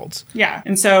 6-year-olds. Yeah.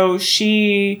 And so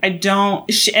she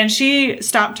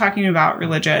stopped talking about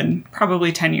religion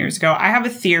probably 10 years ago. I have a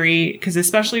theory, because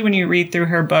especially when you read through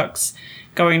her books,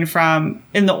 going from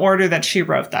in the order that she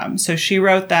wrote them. So she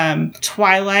wrote them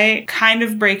Twilight, kind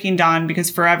of Breaking Dawn, because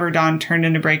Forever Dawn turned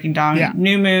into Breaking Dawn,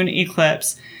 New Moon,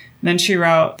 Eclipse. Then she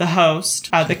wrote The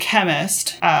Host, The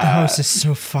Chemist. The Host is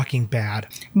so fucking bad.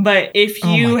 But if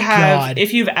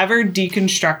you've ever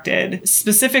deconstructed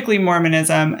specifically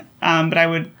Mormonism, but I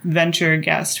would venture a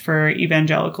guess for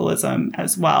evangelicalism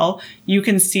as well, you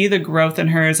can see the growth in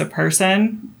her as a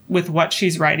person with what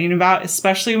she's writing about,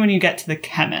 especially when you get to The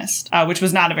Chemist, which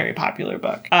was not a very popular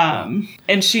book.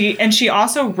 And she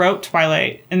also wrote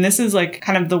Twilight, and this is like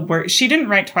kind of the word. She didn't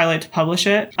write Twilight to publish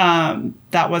it.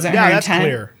 That wasn't her intent. That's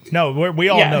clear. No, we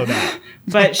all know that.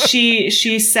 But she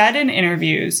said in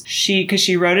interviews, because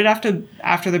she wrote it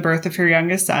after the birth of her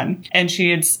youngest son, and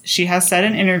she has said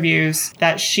in interviews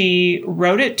that she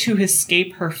wrote it to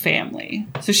escape her family.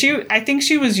 So I think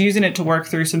she was using it to work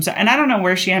through some stuff, and I don't know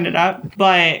where she ended up,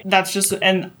 but that's just,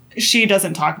 and she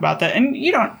doesn't talk about that. And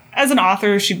you don't, as an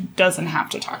author, she doesn't have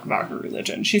to talk about her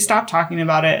religion. She stopped talking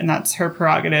about it, and that's her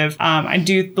prerogative. I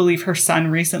do believe her son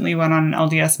recently went on an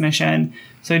LDS mission.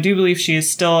 So I do believe she is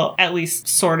still at least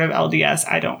sort of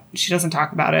LDS. She doesn't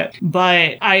talk about it.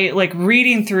 But I like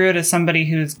reading through it as somebody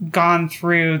who's gone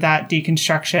through that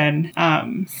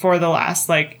deconstruction for the last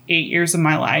like 8 years of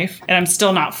my life. And I'm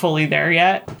still not fully there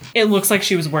yet. It looks like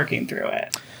she was working through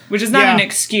it. Which is not an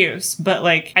excuse, but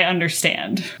like I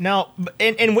understand. Now,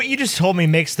 and what you just told me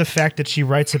makes the fact that she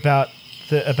writes about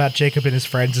Jacob and his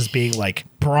friends as being like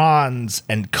bronze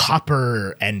and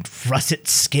copper and russet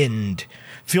skinned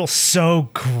feel so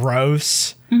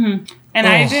gross. Mm-hmm. And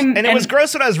I didn't. And it was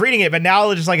gross when I was reading it, but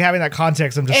now just like having that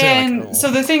context, I'm just saying. And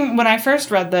so the thing, when I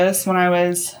first read this, when I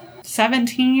was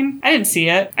 17, I didn't see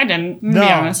it. I didn't, to be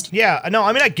honest. Yeah, no,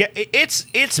 I mean, I get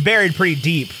it's buried pretty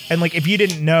deep. And like, if you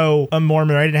didn't know a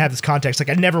Mormon or I didn't have this context, like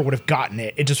I never would have gotten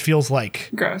it. It just feels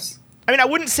like gross. I mean, I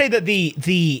wouldn't say that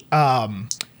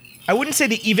I wouldn't say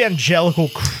the evangelical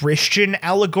Christian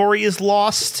allegory is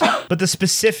lost, but the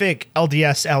specific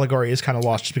LDS allegory is kind of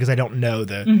lost just because I don't know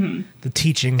the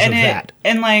teachings of that.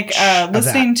 And like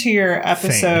listening to your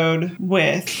episode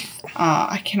with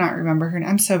I cannot remember her name.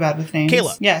 I'm so bad with names.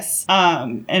 Kayla. Yes.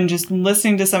 And just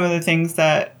listening to some of the things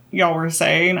that y'all were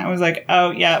saying, I was like, oh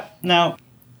yeah, no.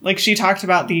 Like she talked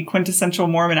about the quintessential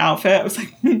Mormon outfit. I was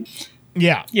like,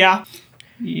 yeah. Yeah.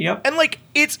 Yep. And like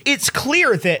it's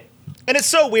clear that. And it's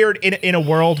so weird in a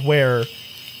world where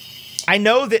I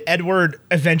know that Edward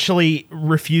eventually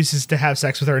refuses to have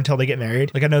sex with her until they get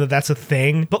married. Like, I know that that's a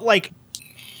thing. But, like,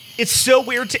 it's so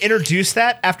weird to introduce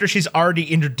that after she's already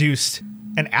introduced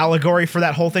an allegory for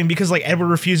that whole thing. Because, like, Edward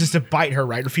refuses to bite her,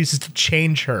 right? Refuses to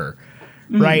change her,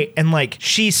 right? And, like,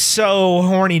 she's so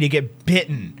horny to get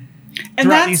bitten. And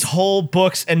throughout these whole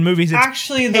books and movies, it's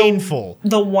actually painful.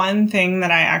 The one thing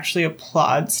that I actually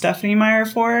applaud Stephanie Meyer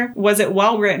for, was it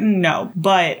well written? No.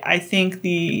 But I think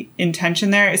the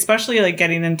intention there, especially like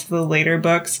getting into the later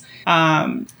books,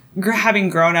 having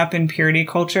grown up in purity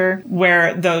culture,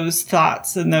 where those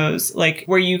thoughts and those, like,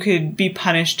 where you could be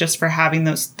punished just for having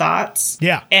those thoughts.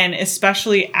 Yeah. And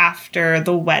especially after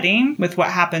the wedding, with what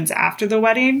happens after the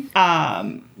wedding,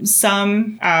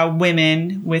 some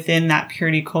women within that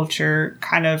purity culture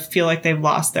kind of feel like they've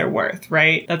lost their worth,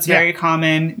 right? That's very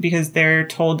common because they're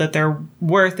told that their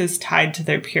worth is tied to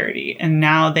their purity. And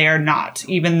now they are not,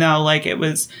 even though like it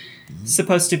was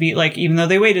supposed to be like, even though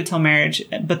they waited till marriage,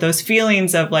 but those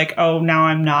feelings of like, oh, now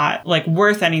I'm not like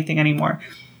worth anything anymore.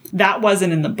 That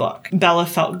wasn't in the book. Bella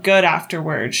felt good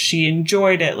afterwards. She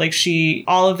enjoyed it. Like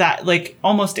all of that, like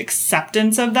almost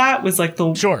acceptance of that was like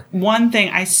the one thing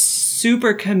I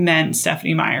super commend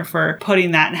Stephanie Meyer for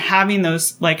putting that and having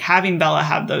those, like having Bella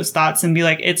have those thoughts and be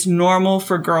like, it's normal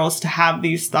for girls to have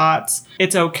these thoughts.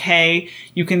 It's okay.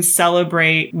 You can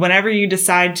celebrate whenever you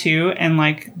decide to. And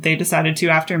like they decided to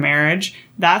after marriage,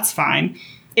 that's fine.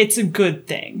 it's a good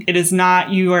thing. It is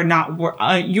not, you are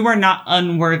not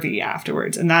unworthy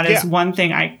afterwards. And that is one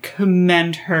thing I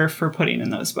commend her for putting in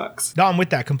those books. No, I'm with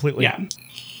that completely. Yeah.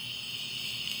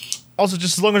 Also,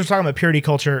 just as long as we're talking about purity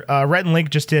culture, Rhett and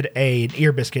Link just did an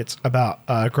Ear Biscuits about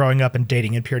growing up and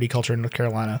dating in purity culture in North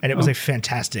Carolina, and it was a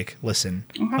fantastic listen.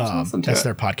 That's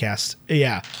their podcast.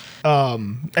 Yeah.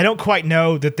 I don't quite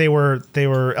know that they were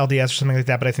LDS or something like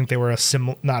that, but I think they were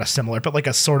not a similar, but like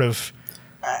a sort of.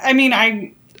 I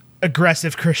mean,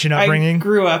 aggressive Christian upbringing. I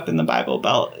grew up in the Bible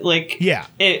Belt. Like, you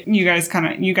guys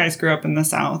grew up in the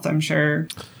South, I'm sure.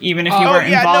 Even if you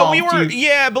weren't involved. No, we were.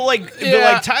 But like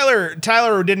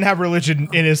Tyler didn't have religion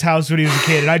in his house when he was a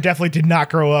kid, and I definitely did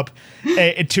not grow up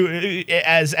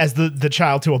as the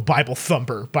child to a Bible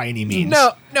thumper by any means.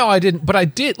 No, I didn't. But I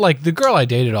did. Like, the girl I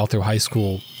dated all through high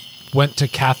school went to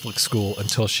Catholic school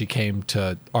until she came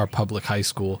to our public high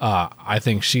school. I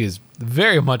think she has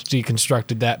very much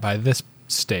deconstructed that by this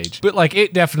stage, but like,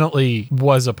 it definitely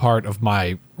was a part of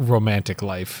my romantic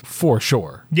life for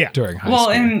sure. During high school. Well,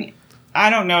 and I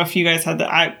don't know if you guys had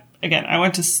that. I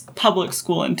went to public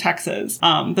school in Texas,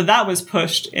 but that was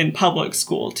pushed in public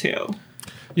school too.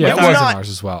 Yeah, it was in ours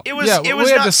as well. It was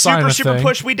not super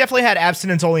pushed. We definitely had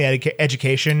abstinence only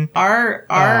education.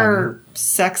 Our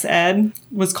sex ed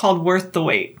was called Worth the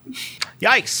Wait.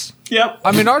 Yikes. Yep.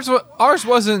 I mean, ours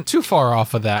wasn't too far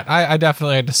off of that. I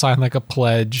definitely had to sign like a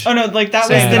pledge. Oh no, like that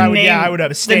was the name. I would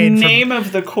have abstained. The name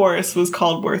of the course was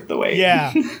called Worth the Wait.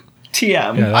 Yeah.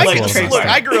 TM. Yeah, look,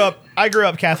 I grew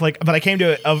up Catholic, but I came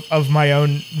to it of my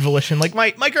own volition. Like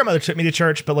my grandmother took me to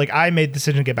church, but like I made the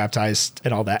decision to get baptized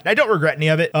and all that. And I don't regret any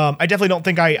of it. I definitely don't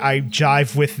think I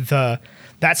jive with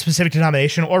that specific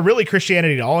denomination or really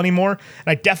Christianity at all anymore. And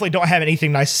I definitely don't have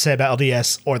anything nice to say about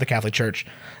LDS or the Catholic Church.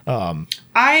 But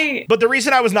the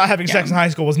reason I was not having sex in high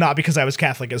school was not because I was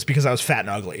Catholic. It was because I was fat and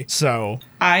ugly. So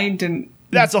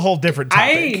that's a whole different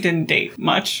topic. I didn't date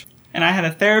much. And I had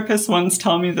a therapist once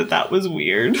tell me that was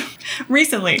weird.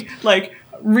 Recently,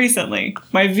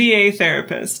 my VA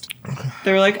therapist,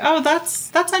 they were like, "Oh,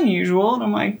 that's unusual," and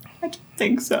I'm like, "I don't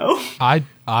think so." I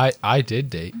did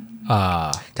date.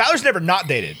 Tyler's never not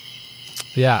dated.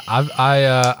 Yeah,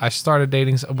 I started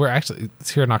dating.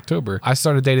 It's here in October. I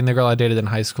started dating the girl I dated in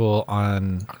high school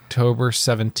on October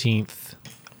 17th.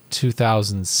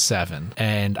 2007,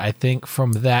 and I think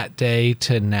from that day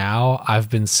to now I've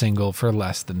been single for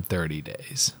less than 30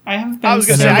 days. I was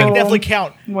gonna say I can definitely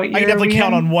count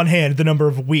on one hand the number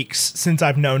of weeks since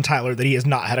I've known Tyler that he has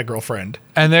not had a girlfriend.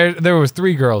 And there was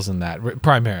 3 girls in that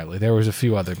primarily. There was a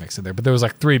few other mixed in there, but there was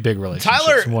like 3 big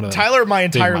relationships. Tyler my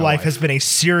entire life has been a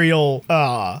serial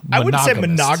I wouldn't say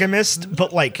monogamist,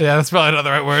 but like that's probably not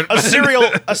the right word.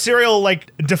 a serial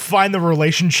like define the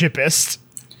relationshipist.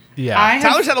 Yeah,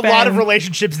 Tyler's had a lot of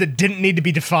relationships that didn't need to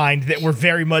be defined that were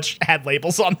very much had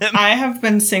labels on them. I have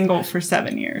been single for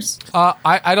 7 years.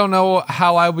 I don't know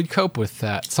how I would cope with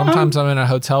that. Sometimes I'm in a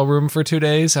hotel room for 2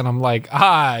 days and I'm like,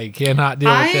 I cannot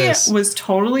deal with this. I was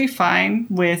totally fine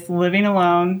with living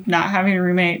alone, not having a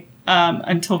roommate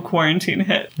until quarantine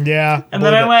hit. Yeah. And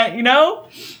then I went,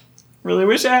 really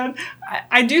wish I had.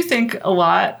 I do think a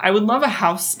lot. I would love a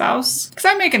house spouse because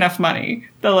I make enough money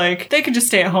that like they could just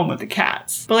stay at home with the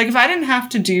cats. But like if I didn't have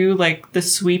to do like the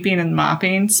sweeping and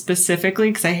mopping specifically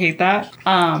because I hate that,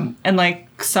 and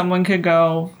like someone could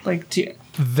go like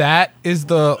that is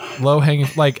the low-hanging,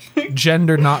 like,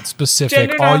 gender not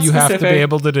specific. All you have to be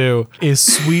able to do is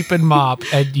sweep and mop,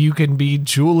 and you can be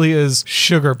Julia's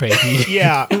sugar baby.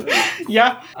 Yeah.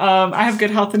 Yeah. I have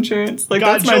good health insurance. Like,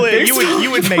 God, that's my Julia, big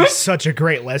you would make such a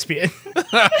great lesbian.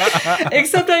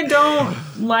 Except I don't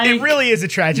like it really is a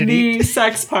tragedy. The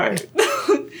sex part.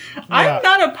 I'm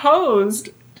not opposed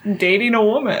dating a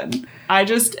woman. I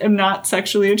just am not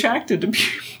sexually attracted to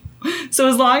people. So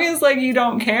as long as like you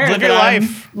don't care live your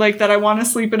life, like that I want to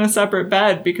sleep in a separate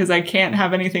bed because I can't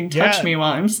have anything touch me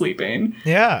while I'm sleeping.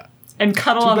 Yeah. And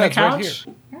cuddle on the couch.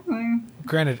 Right.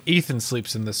 Granted, Ethan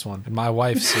sleeps in this one, and my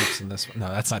wife sleeps in this one. No,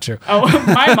 that's not true. Oh,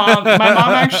 my mom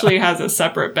actually has a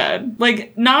separate bed.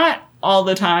 Like, not all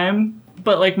the time,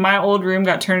 but like my old room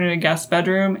got turned into a guest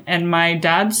bedroom, and my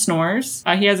dad snores.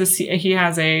 He has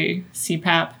a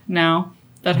CPAP now.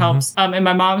 That helps. And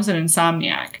my mom's an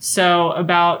insomniac. So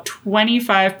about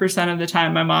 25% of the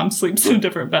time, my mom sleeps in a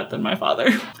different bed than my father.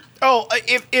 Oh,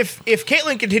 if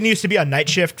Caitlin continues to be on night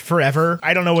shift forever,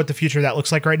 I don't know what the future of that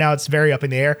looks like right now. It's very up in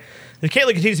the air. If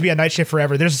Caitlin continues to be on night shift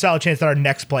forever, there's a solid chance that our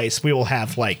next place we will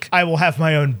have I will have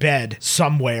my own bed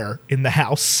somewhere in the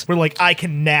house where like I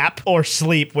can nap or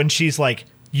sleep when she's like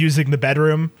using the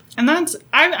bedroom. And that's,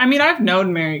 I mean, I've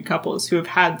known married couples who have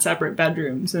had separate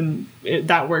bedrooms, and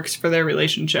that works for their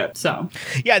relationship. So,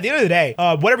 yeah, at the end of the day,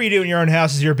 whatever you do in your own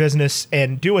house is your business,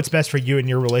 and do what's best for you and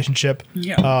your relationship.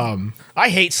 Yeah. I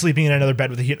hate sleeping in another bed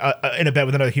with in a bed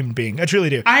with another human being. I truly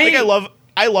do.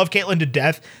 I love Caitlin to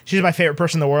death. She's my favorite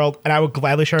person in the world, and I would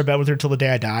gladly share a bed with her till the day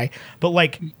I die. But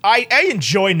like, I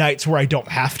enjoy nights where I don't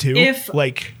have to.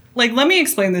 Like, let me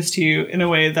explain this to you in a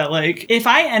way that, like, if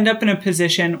I end up in a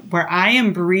position where I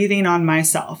am breathing on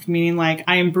myself, meaning, like,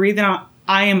 I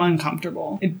am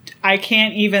uncomfortable. I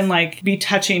can't even, like, be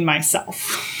touching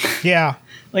myself. Yeah.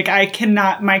 Like, I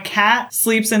cannot, my cat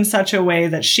sleeps in such a way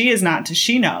that she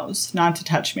knows not to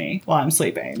touch me while I'm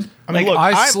sleeping. I mean, like, look,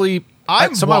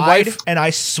 I'm so wide, my wife, and I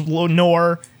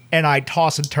snore, and I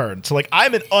toss and turn. So, like,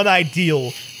 I'm an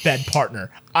unideal bed partner.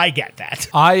 I get that.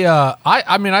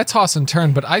 I mean, I toss and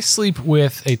turn, but I sleep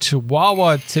with a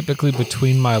Chihuahua typically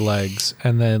between my legs,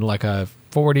 and then like a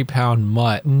 40-pound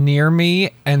mutt near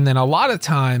me, and then a lot of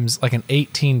times like an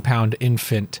 18-pound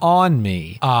infant on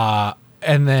me.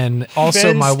 And then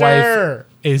also my wife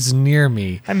is near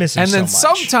me. I miss him and then so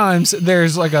much. sometimes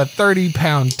there's like a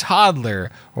 30-pound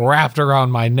toddler wrapped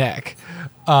around my neck.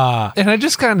 And I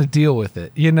just kind of deal with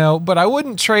it, you know, but I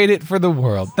wouldn't trade it for the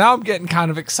world. Now I'm getting kind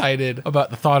of excited about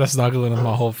the thought of snuggling with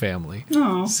my whole family.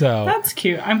 Oh, so that's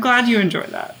cute. I'm glad you enjoy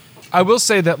that. I will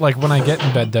say that, like, when I get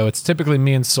in bed, though, it's typically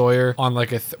me and Sawyer on,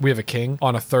 like, we have a king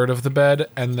on a third of the bed,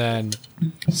 and then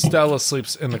Stella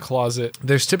sleeps in the closet.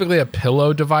 There's typically a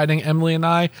pillow dividing Emily and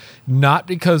I, not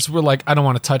because we're like, I don't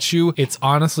want to touch you. It's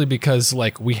honestly because,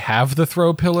 like, we have the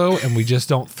throw pillow, and we just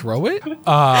don't throw it.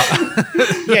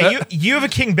 Yeah, you have a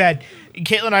king bed.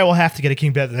 Caitlin and I will have to get a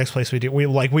king bed the next place we do. We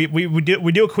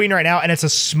do a queen right now, and it's a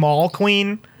small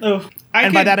queen. Oh,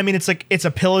 by that I mean it's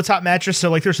a pillow top mattress, so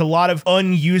like there's a lot of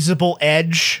unusable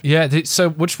edge. Yeah. So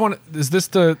which one is this?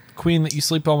 The queen that you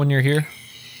sleep on when you're here?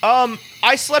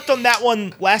 I slept on that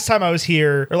one last time I was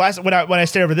here, or when I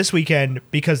stayed over this weekend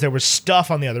because there was stuff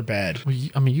on the other bed. Well,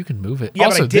 I mean, you can move it. Yeah,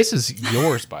 also, but this is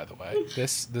yours, by the way.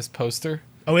 This poster.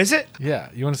 Oh, is it? Yeah,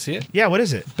 you want to see it? Yeah, what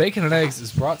is it? Bacon and Eggs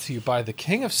is brought to you by the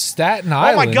King of Staten Oh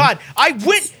Island. my God,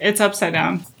 It's upside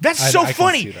down. That's I so can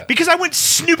funny see that. because I went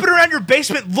snooping around your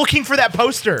basement looking for that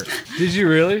poster. Did you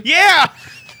really? Yeah.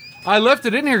 I left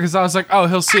it in here because I was like, oh,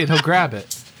 he'll see it, he'll grab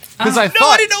it. Because I No,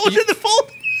 thought I didn't know it was in the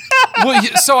folder. well,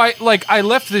 so I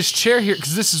left this chair here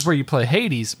because this is where you play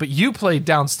Hades, but you played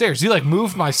downstairs. You like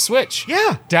moved my Switch,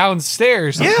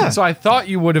 downstairs. Yeah. So I thought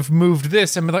you would have moved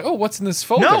this and been like, oh, what's in this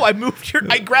folder? No, I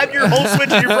grabbed your whole Switch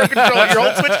and your Pro Controller. Your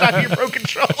whole Switch not your Pro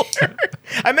Controller.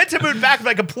 I meant to move it back, but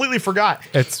I completely forgot.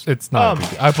 It's not. A big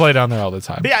deal. I play down there all the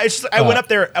time. But yeah, it's just, I went up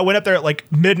there at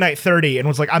like midnight 30 and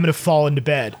was like, I'm gonna fall into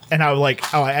bed, and I was like,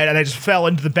 and I just fell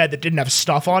into the bed that didn't have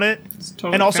stuff on it.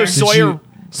 Totally And also fair.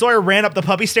 Sawyer ran up the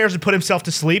puppy stairs and put himself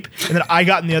to sleep, and then I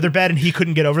got in the other bed and he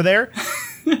couldn't get over there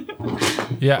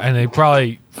Yeah, and they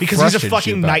probably because he's a frustrated you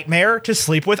fucking about- nightmare to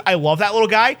sleep with. I love that little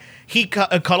guy. He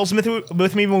cuddles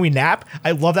with me when we nap.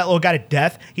 I love that little guy to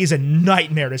death. He's a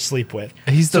nightmare to sleep with.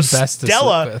 He's the best to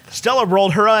sleep with. Stella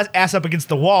rolled her ass up against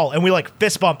the wall, and we like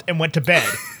fist bumped and went to bed.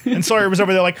 And Sawyer was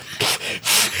over there like,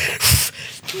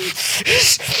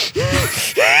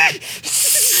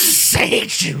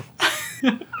 "Saved you."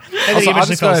 And then he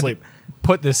eventually fell asleep.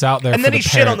 Put this out there. And for then the he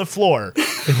shit on parent- the floor.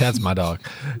 That's my dog.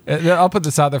 I'll put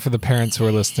this out there for the parents who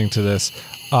are listening to this.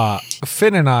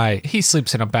 Finn and I, he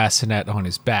sleeps in a bassinet on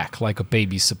his back like a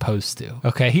baby's supposed to.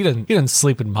 Okay, he doesn't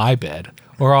sleep in my bed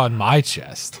or on my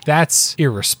chest. That's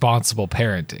irresponsible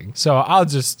parenting. So I'll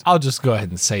just go ahead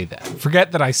and say that.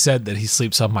 Forget that I said that he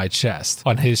sleeps on my chest,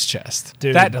 on his chest.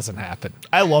 Dude. That doesn't happen.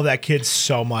 I love that kid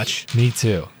so much. Me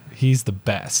too. He's the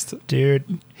best.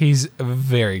 Dude, He's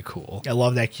very cool. I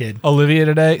love that kid. Olivia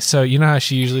today, so you know how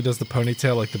she usually does the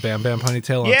ponytail, like the Bam Bam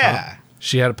ponytail on Yeah. top?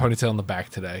 She had a ponytail in the back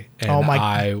today. And Oh my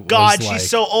I God, was she's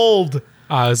so old.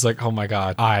 I was like, oh my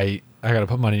God, I gotta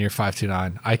put money in your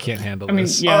 529. I can't handle I mean,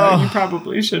 this. yeah, you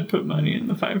probably should put money in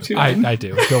the 529. I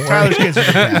do. Don't worry. Tyler's kids are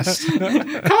the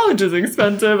best. College is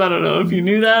expensive. I don't know if you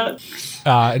knew that.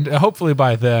 And hopefully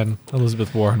by then,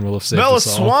 Elizabeth Warren will have saved Bella us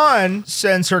all. Swan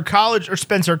spends her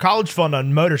college fund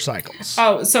on motorcycles.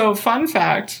 Oh, so fun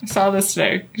fact. I saw this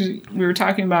today. We were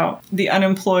talking about the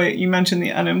unemployed. You mentioned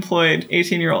the unemployed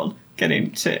 18-year-old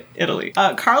getting to Italy.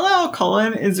 Carlisle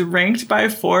Cullen is ranked by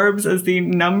Forbes as the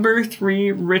number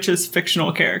 3 richest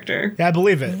fictional character. Yeah, I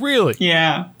believe it. Really?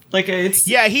 Yeah. Like it's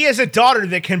Yeah, he has a daughter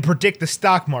that can predict the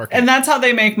stock market. and that's how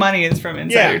they make money is from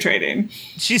insider Yeah. trading.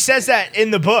 She says that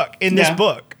in the book, in this Yeah.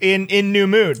 book, in New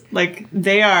Moon. Like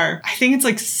they are, I think it's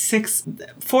like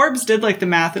Forbes did like the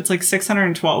math. It's like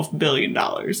 $612 billion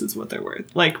is what they're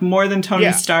worth. Like more than Tony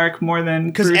Yeah. Stark, more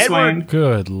than 'Cause Bruce Edward- Wayne.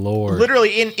 Good Lord.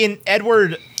 Literally, in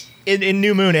Edward, in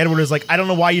New Moon, Edward is like, I don't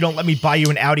know why you don't let me buy you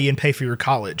an Audi and pay for your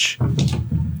college.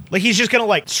 Like, he's just gonna,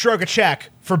 like, stroke a check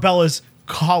for Bella's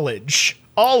college.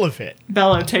 All of it.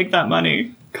 Bella, take that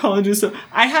money. College is so.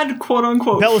 I had quote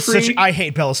unquote Bella's free. such. I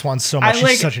hate Bella Swan so much.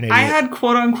 She's such an idiot. I had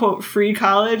quote unquote free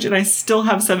college, and I still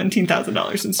have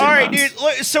 $17,000 in student All right, loans. dude.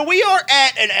 Look, so we are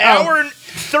at an hour and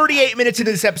 38 minutes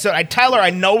into this episode. Tyler, I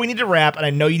know we need to wrap, and I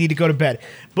know you need to go to bed.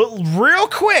 But real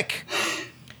quick,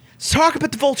 let's talk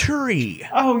about the Volturi.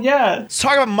 Oh yeah. Let's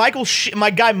talk about my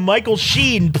guy Michael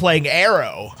Sheen playing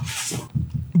Arrow.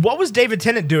 What was David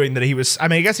Tennant doing that he was? I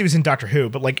mean, I guess he was in Doctor Who,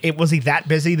 but like, was he that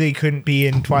busy that he couldn't be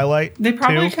in Twilight? They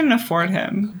probably too? couldn't afford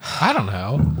him. I don't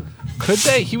know. Could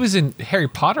they? He was in Harry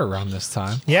Potter around this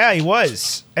time. Yeah, he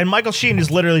was. And Michael Sheen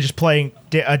is literally just playing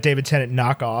a David Tennant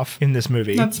knockoff in this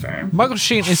movie. That's fair. Michael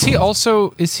Sheen, is he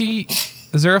Aziraphale?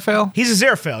 He's a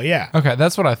Aziraphale, yeah. Okay,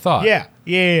 that's what I thought. Yeah.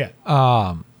 Yeah,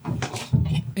 I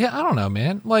don't know,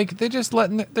 man. Like they're just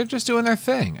doing their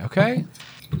thing, okay?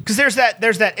 Because there's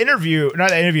that interview, not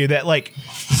that interview, that like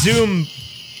Zoom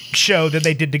show that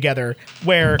they did together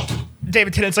where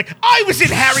David Tennant's like, I was in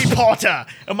Harry Potter,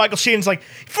 and Michael Sheen's like,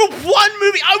 for one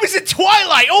movie, I was in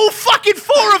Twilight, all fucking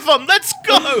 4 of them, let's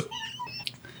go.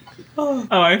 Oh,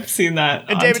 I've seen that.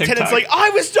 And on David TikTok. Tennant's like, I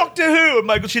was Doctor Who, and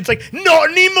Michael Sheen's like, not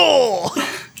anymore.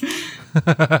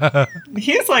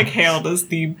 he's like hailed as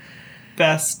the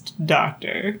best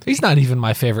doctor. He's not even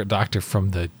my favorite Doctor from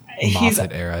the He's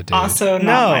Moffat era, dude. also not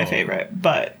No. my favorite,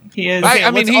 but he is.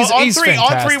 I mean, he's on three,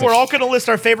 fantastic. we're all going to list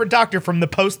our favorite Doctor from the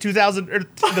post 2000,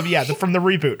 from the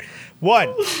reboot.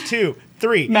 1, 2,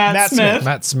 3. Matt Smith.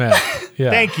 Matt Smith. Yeah.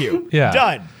 Thank you. Yeah.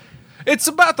 Done. It's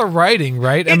about the writing,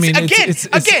 right?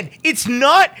 It's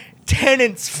not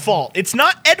Tennant's fault. It's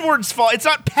not Edward's fault. It's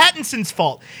not Pattinson's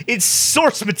fault. It's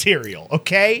source material,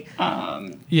 okay?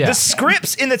 yeah. The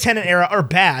scripts in the Tennant era are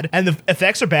bad, and the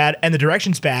effects are bad, and the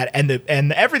direction's bad, and the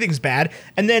everything's bad.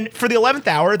 And then for the 11th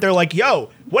hour, they're like, "Yo,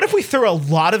 what if we threw a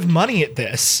lot of money at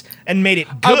this and made it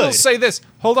good?" I will say this.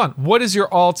 Hold on. What is your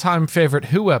all-time favorite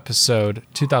Who episode,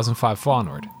 2005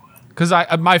 onward? Because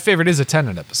my favorite is a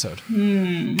Tennant episode.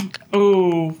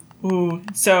 Ooh.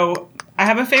 So I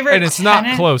have a favorite. And it's not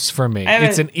Tennant- close for me.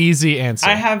 It's an easy answer.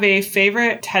 I have a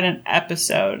favorite Tennant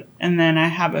episode, and then I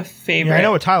have a favorite. Yeah, I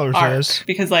know what Tyler's arc, is.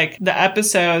 because like the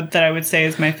episode that I would say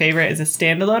is my favorite is a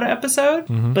standalone episode,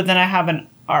 Mm-hmm. but then I have an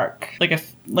arc, like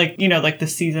the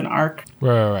season arc.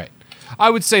 Right. I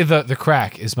would say the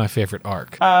Crack is my favorite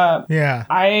arc. Yeah.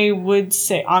 I would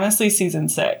say honestly, season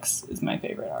 6 is my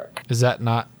favorite arc. Is that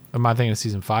not? Am I thinking of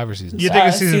season 5 or season You 6? think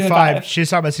it's season season 5. five. She's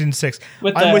talking about season 6.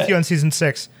 With I'm the- with you on season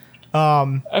 6.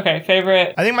 Okay,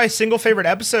 favorite. I think my single favorite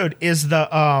episode is the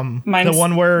Mine's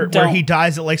one where Don't. he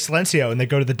dies at Lake Silencio and they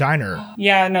go to the diner.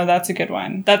 Yeah, no, that's a good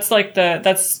one. That's like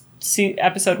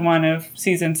episode 1 of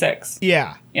season 6.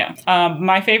 Yeah. Yeah.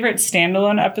 My favorite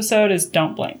standalone episode is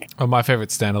Don't Blink. Oh, my favorite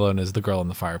standalone is The Girl in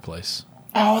the Fireplace.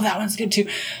 Oh, that one's good too.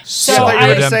 So I thought you were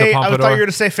Madame gonna de say. I thought Pompadour. you were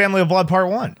gonna say Family of Blood Part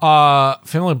 1.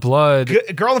 Family Blood.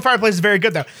 Girl in the Fireplace is very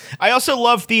good though. I also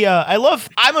love the.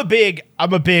 I'm a big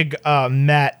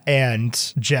Matt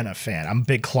and Jenna fan. I'm a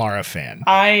big Clara fan.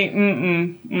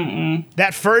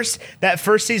 That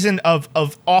first season of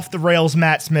Off the Rails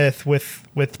Matt Smith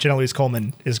with Jenna Louise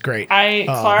Coleman is great.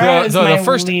 Clara is my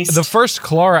least. The first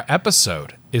Clara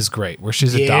episode is great, where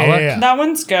she's a Dalek. Yeah. That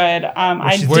one's good.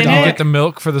 I she's Where do you didn't. get the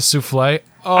milk for the souffle?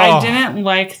 Oh, I didn't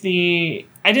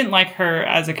like her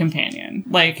as a companion,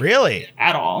 like Really?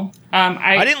 at all.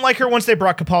 I didn't like her once they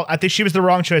brought Capaldi. I think she was the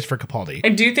wrong choice for Capaldi. I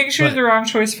do think she was the wrong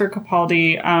choice for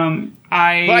Capaldi. But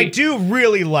I do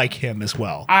really like him as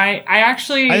well. I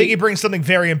actually I think he brings something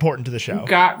very important to the show.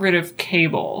 got rid of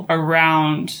Cable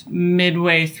around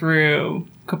midway through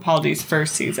Capaldi's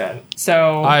first season.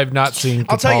 So I have not seen.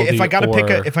 I'll tell you, if I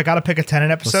Capaldi gotta pick a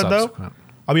Tennant or episode though, subsequent.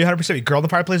 I'll be 100%. Girl in the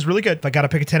Fireplace is really good. If I gotta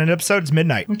pick a Tennant episode, it's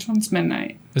Midnight. which one's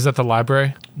Midnight? Is that the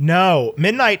library? No,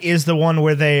 Midnight is the one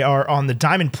where they are on the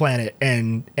Diamond Planet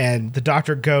and the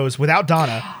Doctor goes without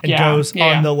Donna and Yeah, goes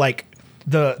yeah. on the like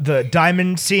the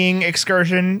diamond seeing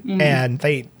excursion, and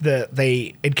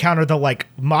they encounter the like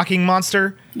mocking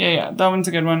monster. Yeah, that one's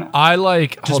a good one. I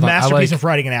like Just masterpiece of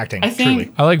writing and acting. I think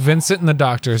truly. I like Vincent and the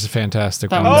Doctor is a fantastic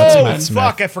one. one's That's good. Matt Smith.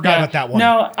 Fuck! I forgot about that one.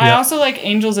 No, I also like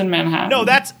Angels in Manhattan. No,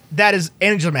 that is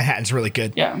Angels in Manhattan's really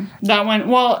good. Yeah, that one.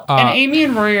 Well, and Amy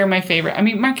and Rory are my favorite. I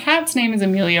mean, my cat's name is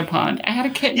Amelia Pond. I had a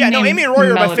kitten. Yeah, no, named Amy and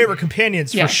Rory are my Melody. favorite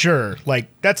companions for sure. Like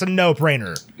that's a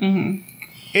no-brainer.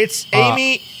 It's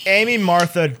Amy,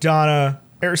 Martha, Donna.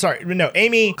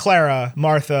 Amy, Clara,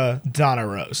 Martha, Donna,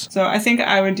 Rose. So I think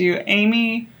I would do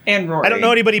Amy and Rory. I don't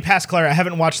know anybody past Clara. I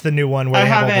haven't watched the new one. Where I they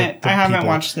have haven't. the I haven't people.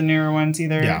 watched the newer ones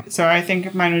either. Yeah. So I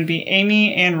think mine would be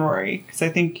Amy and Rory because I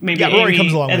think maybe Rory Amy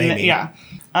comes along with and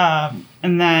Amy.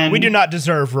 And then We do not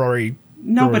deserve Rory.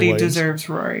 Nobody Rory Williams. deserves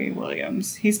Rory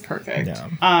Williams. He's perfect. Yeah.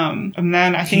 And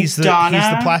then I think He's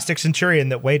the plastic centurion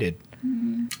that waited.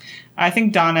 I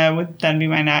think Donna would then be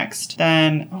my next.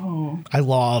 Then I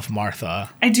love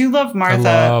Martha. I do love Martha.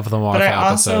 I love the Martha but I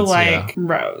also episodes, like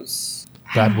Rose.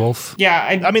 Bad Wolf.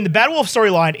 Yeah, I mean, the Bad Wolf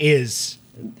storyline is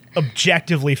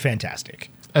objectively fantastic.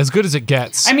 As good as it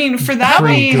gets. I mean, for that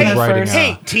Pretty being good the writing first.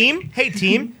 out. Hey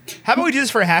team, how about we do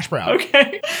this for a hash brown?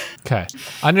 Okay. Okay.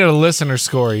 I need a listener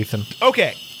score, Ethan.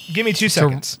 Okay, give me 2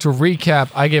 seconds. To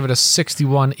recap, I gave it a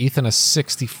 61, Ethan a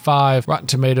 65, Rotten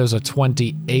Tomatoes a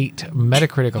 28,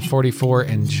 Metacritic a 44,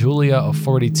 and Julia a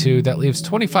 42. That leaves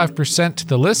 25% to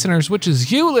the listeners, which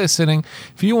is you listening.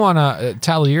 If you want to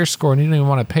tally your score and you don't even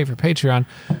want to pay for Patreon,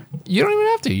 you don't even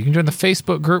have to. You can join the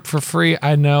Facebook group for free.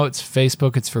 I know it's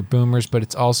Facebook, it's for boomers, but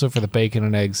it's also for the Bacon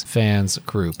and Eggs fans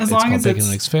group. As It's long called as Bacon it's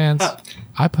and Eggs Fans. up.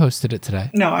 I posted it today.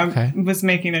 No, I Okay. was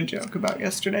making a joke about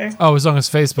yesterday. Oh, as long as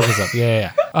Facebook is up,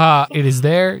 yeah. It is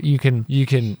there. You can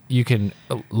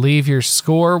leave your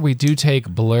score. We do take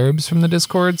blurbs from the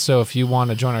Discord, so if you want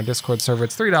to join our Discord server,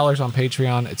 it's $3 on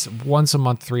Patreon. It's once a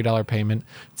month $3 payment.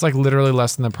 It's like literally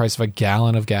less than the price of a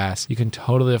gallon of gas. You can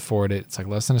totally afford it. It's like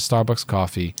less than a Starbucks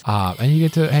coffee, and you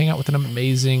get to hang out with an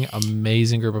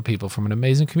amazing group of people from an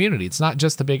amazing community. It's not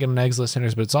just the Bacon and Eggs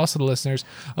listeners, but it's also the listeners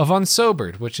of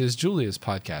Unsobered, which is Julia's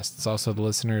podcast. It's also the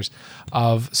listeners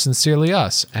of Sincerely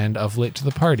Us and of Late to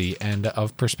the Party and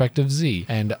of Perspective Z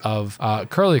and of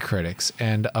Curly Critics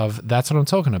and of That's What I'm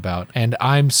Talking About. And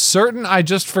I'm certain I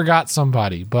just forgot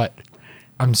somebody, but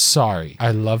I'm sorry.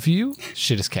 I love you.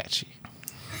 Shit is catchy.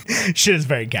 Shit is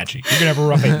very catchy. You're gonna have a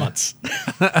rough 8 months.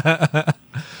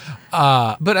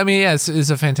 But I mean, yeah, it's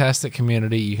a fantastic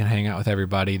community. You can hang out with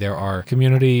everybody. There are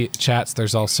community chats.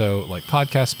 There's also like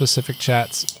podcast specific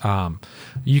chats.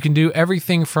 You can do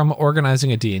everything from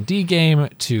organizing a D&D game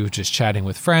to just chatting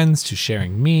with friends to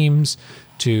sharing memes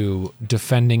to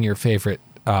defending your favorite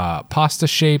pasta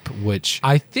shape, which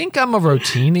I think I'm a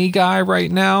rotini guy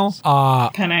right now.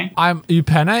 Penne. You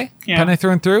penne? Yeah. Penne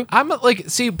through and through? I'm like,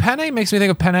 see, penne makes me think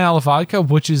of penne alla vodka,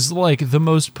 which is like the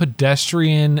most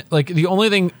pedestrian, like the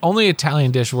only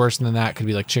Italian dish worse than that could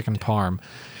be like chicken parm.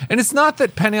 And it's not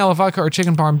that penne alla vodka or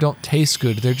chicken parm don't taste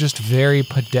good. They're just very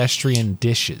pedestrian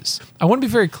dishes. I want to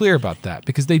be very clear about that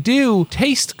because they do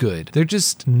taste good. They're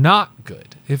just not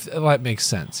good, if that makes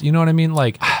sense. You know what I mean?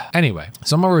 Like, anyway,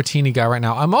 so I'm a rotini guy right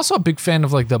now. I'm also a big fan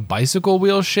of like the bicycle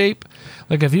wheel shape.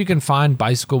 Like if you can find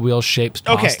bicycle wheel shaped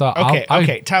pasta,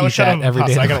 Okay. Tyler, shut up. every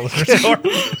day. I gotta listen to score.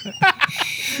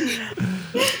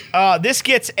 This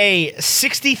gets a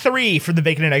 63 for the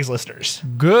Bacon and Eggs listeners.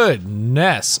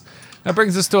 Goodness. That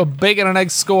brings us to a Bacon and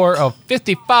Eggs score of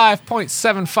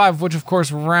 55.75, which of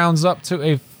course rounds up to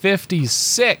a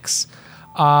 56.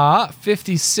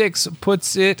 56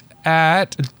 puts it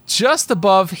at just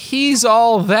above He's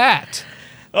All That.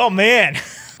 Oh man.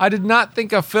 I did not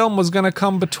think a film was going to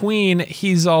come between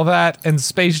He's All That and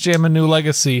Space Jam: A New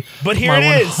Legacy. But here it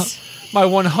is. My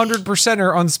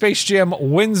 100%er on Space Jam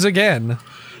wins again.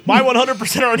 My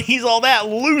 100% on He's All That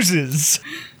loses.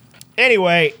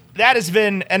 Anyway, that has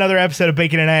been another episode of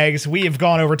Bacon and Eggs. We have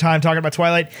gone over time talking about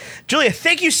Twilight. Julia,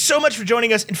 thank you so much for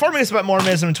joining us, informing us about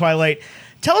Mormonism and Twilight.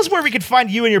 Tell us where we could find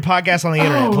you and your podcast on the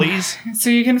internet, please. So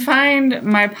you can find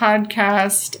my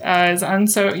podcast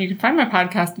you can find my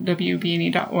podcast at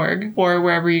wbne.org or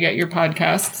wherever you get your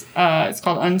podcasts. It's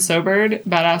called Unsobered,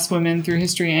 Badass Women Through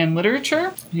History and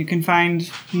Literature. You can find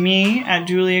me at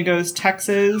Julia Goes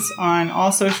Texas on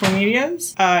all social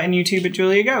medias and YouTube at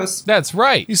Julia Goes. That's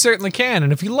right. You certainly can.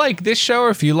 And if you like this show, or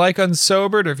if you like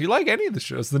Unsobered, or if you like any of the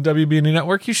shows on the WBNE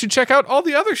Network, you should check out all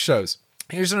the other shows.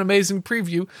 Here's an amazing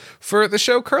preview for the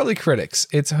show Curly Critics.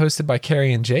 It's hosted by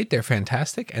Carrie and Jade. They're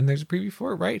fantastic, and there's a preview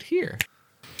for it right here.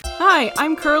 Hi,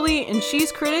 I'm Curly, and she's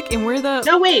Critic, and we're the...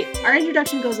 No, wait. Our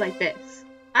introduction goes like this.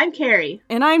 I'm Carrie.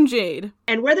 And I'm Jade.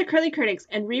 And we're the Curly Critics,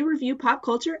 and we review pop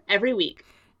culture every week.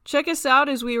 Check us out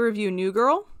as we review New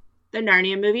Girl. The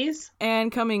Narnia movies.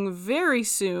 And coming very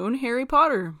soon, Harry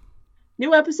Potter.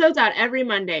 New episodes out every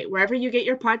Monday, wherever you get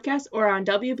your podcasts or on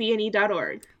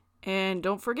WBNE.org. And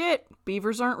don't forget,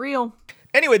 beavers aren't real.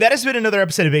 Anyway, that has been another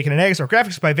episode of Bacon and Eggs. Our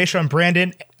graphics by Vaishon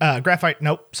Brandon.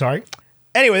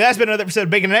 Anyway, that's been another episode of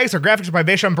Bacon and Eggs. Our graphics are by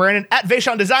Vaishon Brandon at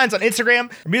Vaishon Designs on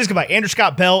Instagram. Our music is by Andrew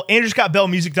Scott Bell,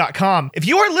 AndrewScottBellMusic.com. If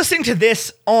you are listening to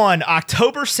this on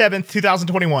October 7th,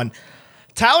 2021,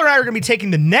 Tyler and I are going to be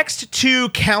taking the next 2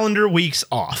 calendar weeks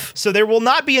off. So there will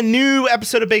not be a new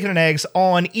episode of Bacon and Eggs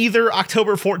on either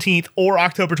October 14th or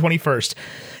October 21st.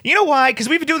 You know why? Because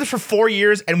we've been doing this for 4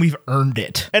 years and we've earned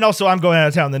it. And also I'm going out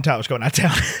of town, then Tyler's going out of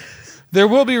town. There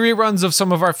will be reruns of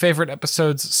some of our favorite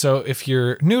episodes, so if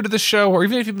you're new to the show, or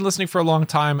even if you've been listening for a long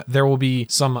time, there will be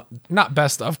some, not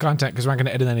best of content, because we're not going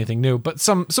to edit anything new, but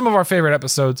some of our favorite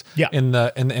episodes in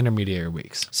the intermediary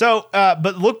weeks. So,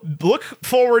 but look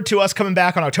forward to us coming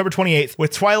back on October 28th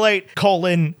with Twilight: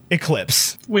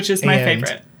 Eclipse. Which is my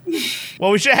favorite.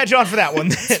 Well, we should have had you on for that one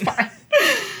then.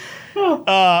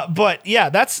 But yeah,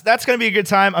 that's going to be a good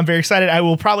time. I'm very excited. I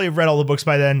will probably have read all the books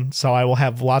by then, so I will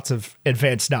have lots of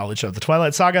advanced knowledge of the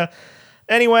Twilight Saga.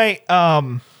 Anyway,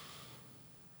 and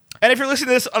if you're listening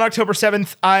to this on October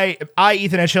 7th, I,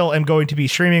 Ethan Edgehill, am going to be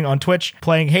streaming on Twitch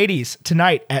playing Hades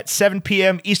tonight at 7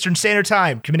 p.m. Eastern Standard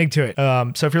Time, committing to it.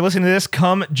 So if you're listening to this,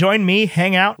 come join me,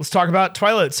 hang out. Let's talk about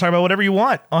Twilight. Let's talk about whatever you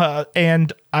want.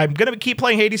 And I'm going to keep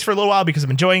playing Hades for a little while because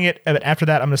I'm enjoying it. And after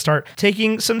that, I'm going to start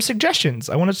taking some suggestions.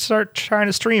 I want to start trying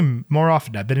to stream more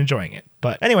often. I've been enjoying it.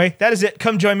 But anyway, that is it.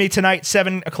 Come join me tonight,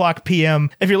 7 o'clock p.m.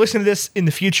 If you're listening to this in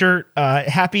the future,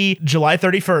 happy July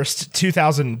 31st,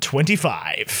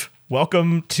 2025.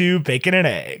 Welcome to Bacon and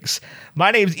Eggs.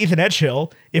 My name's Ethan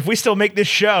Edgehill. If we still make this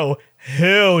show,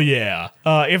 hell yeah.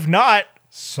 If not,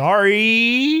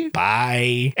 sorry.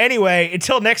 Bye. Anyway,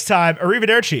 until next time,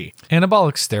 arrivederci.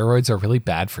 Anabolic steroids are really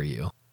bad for you.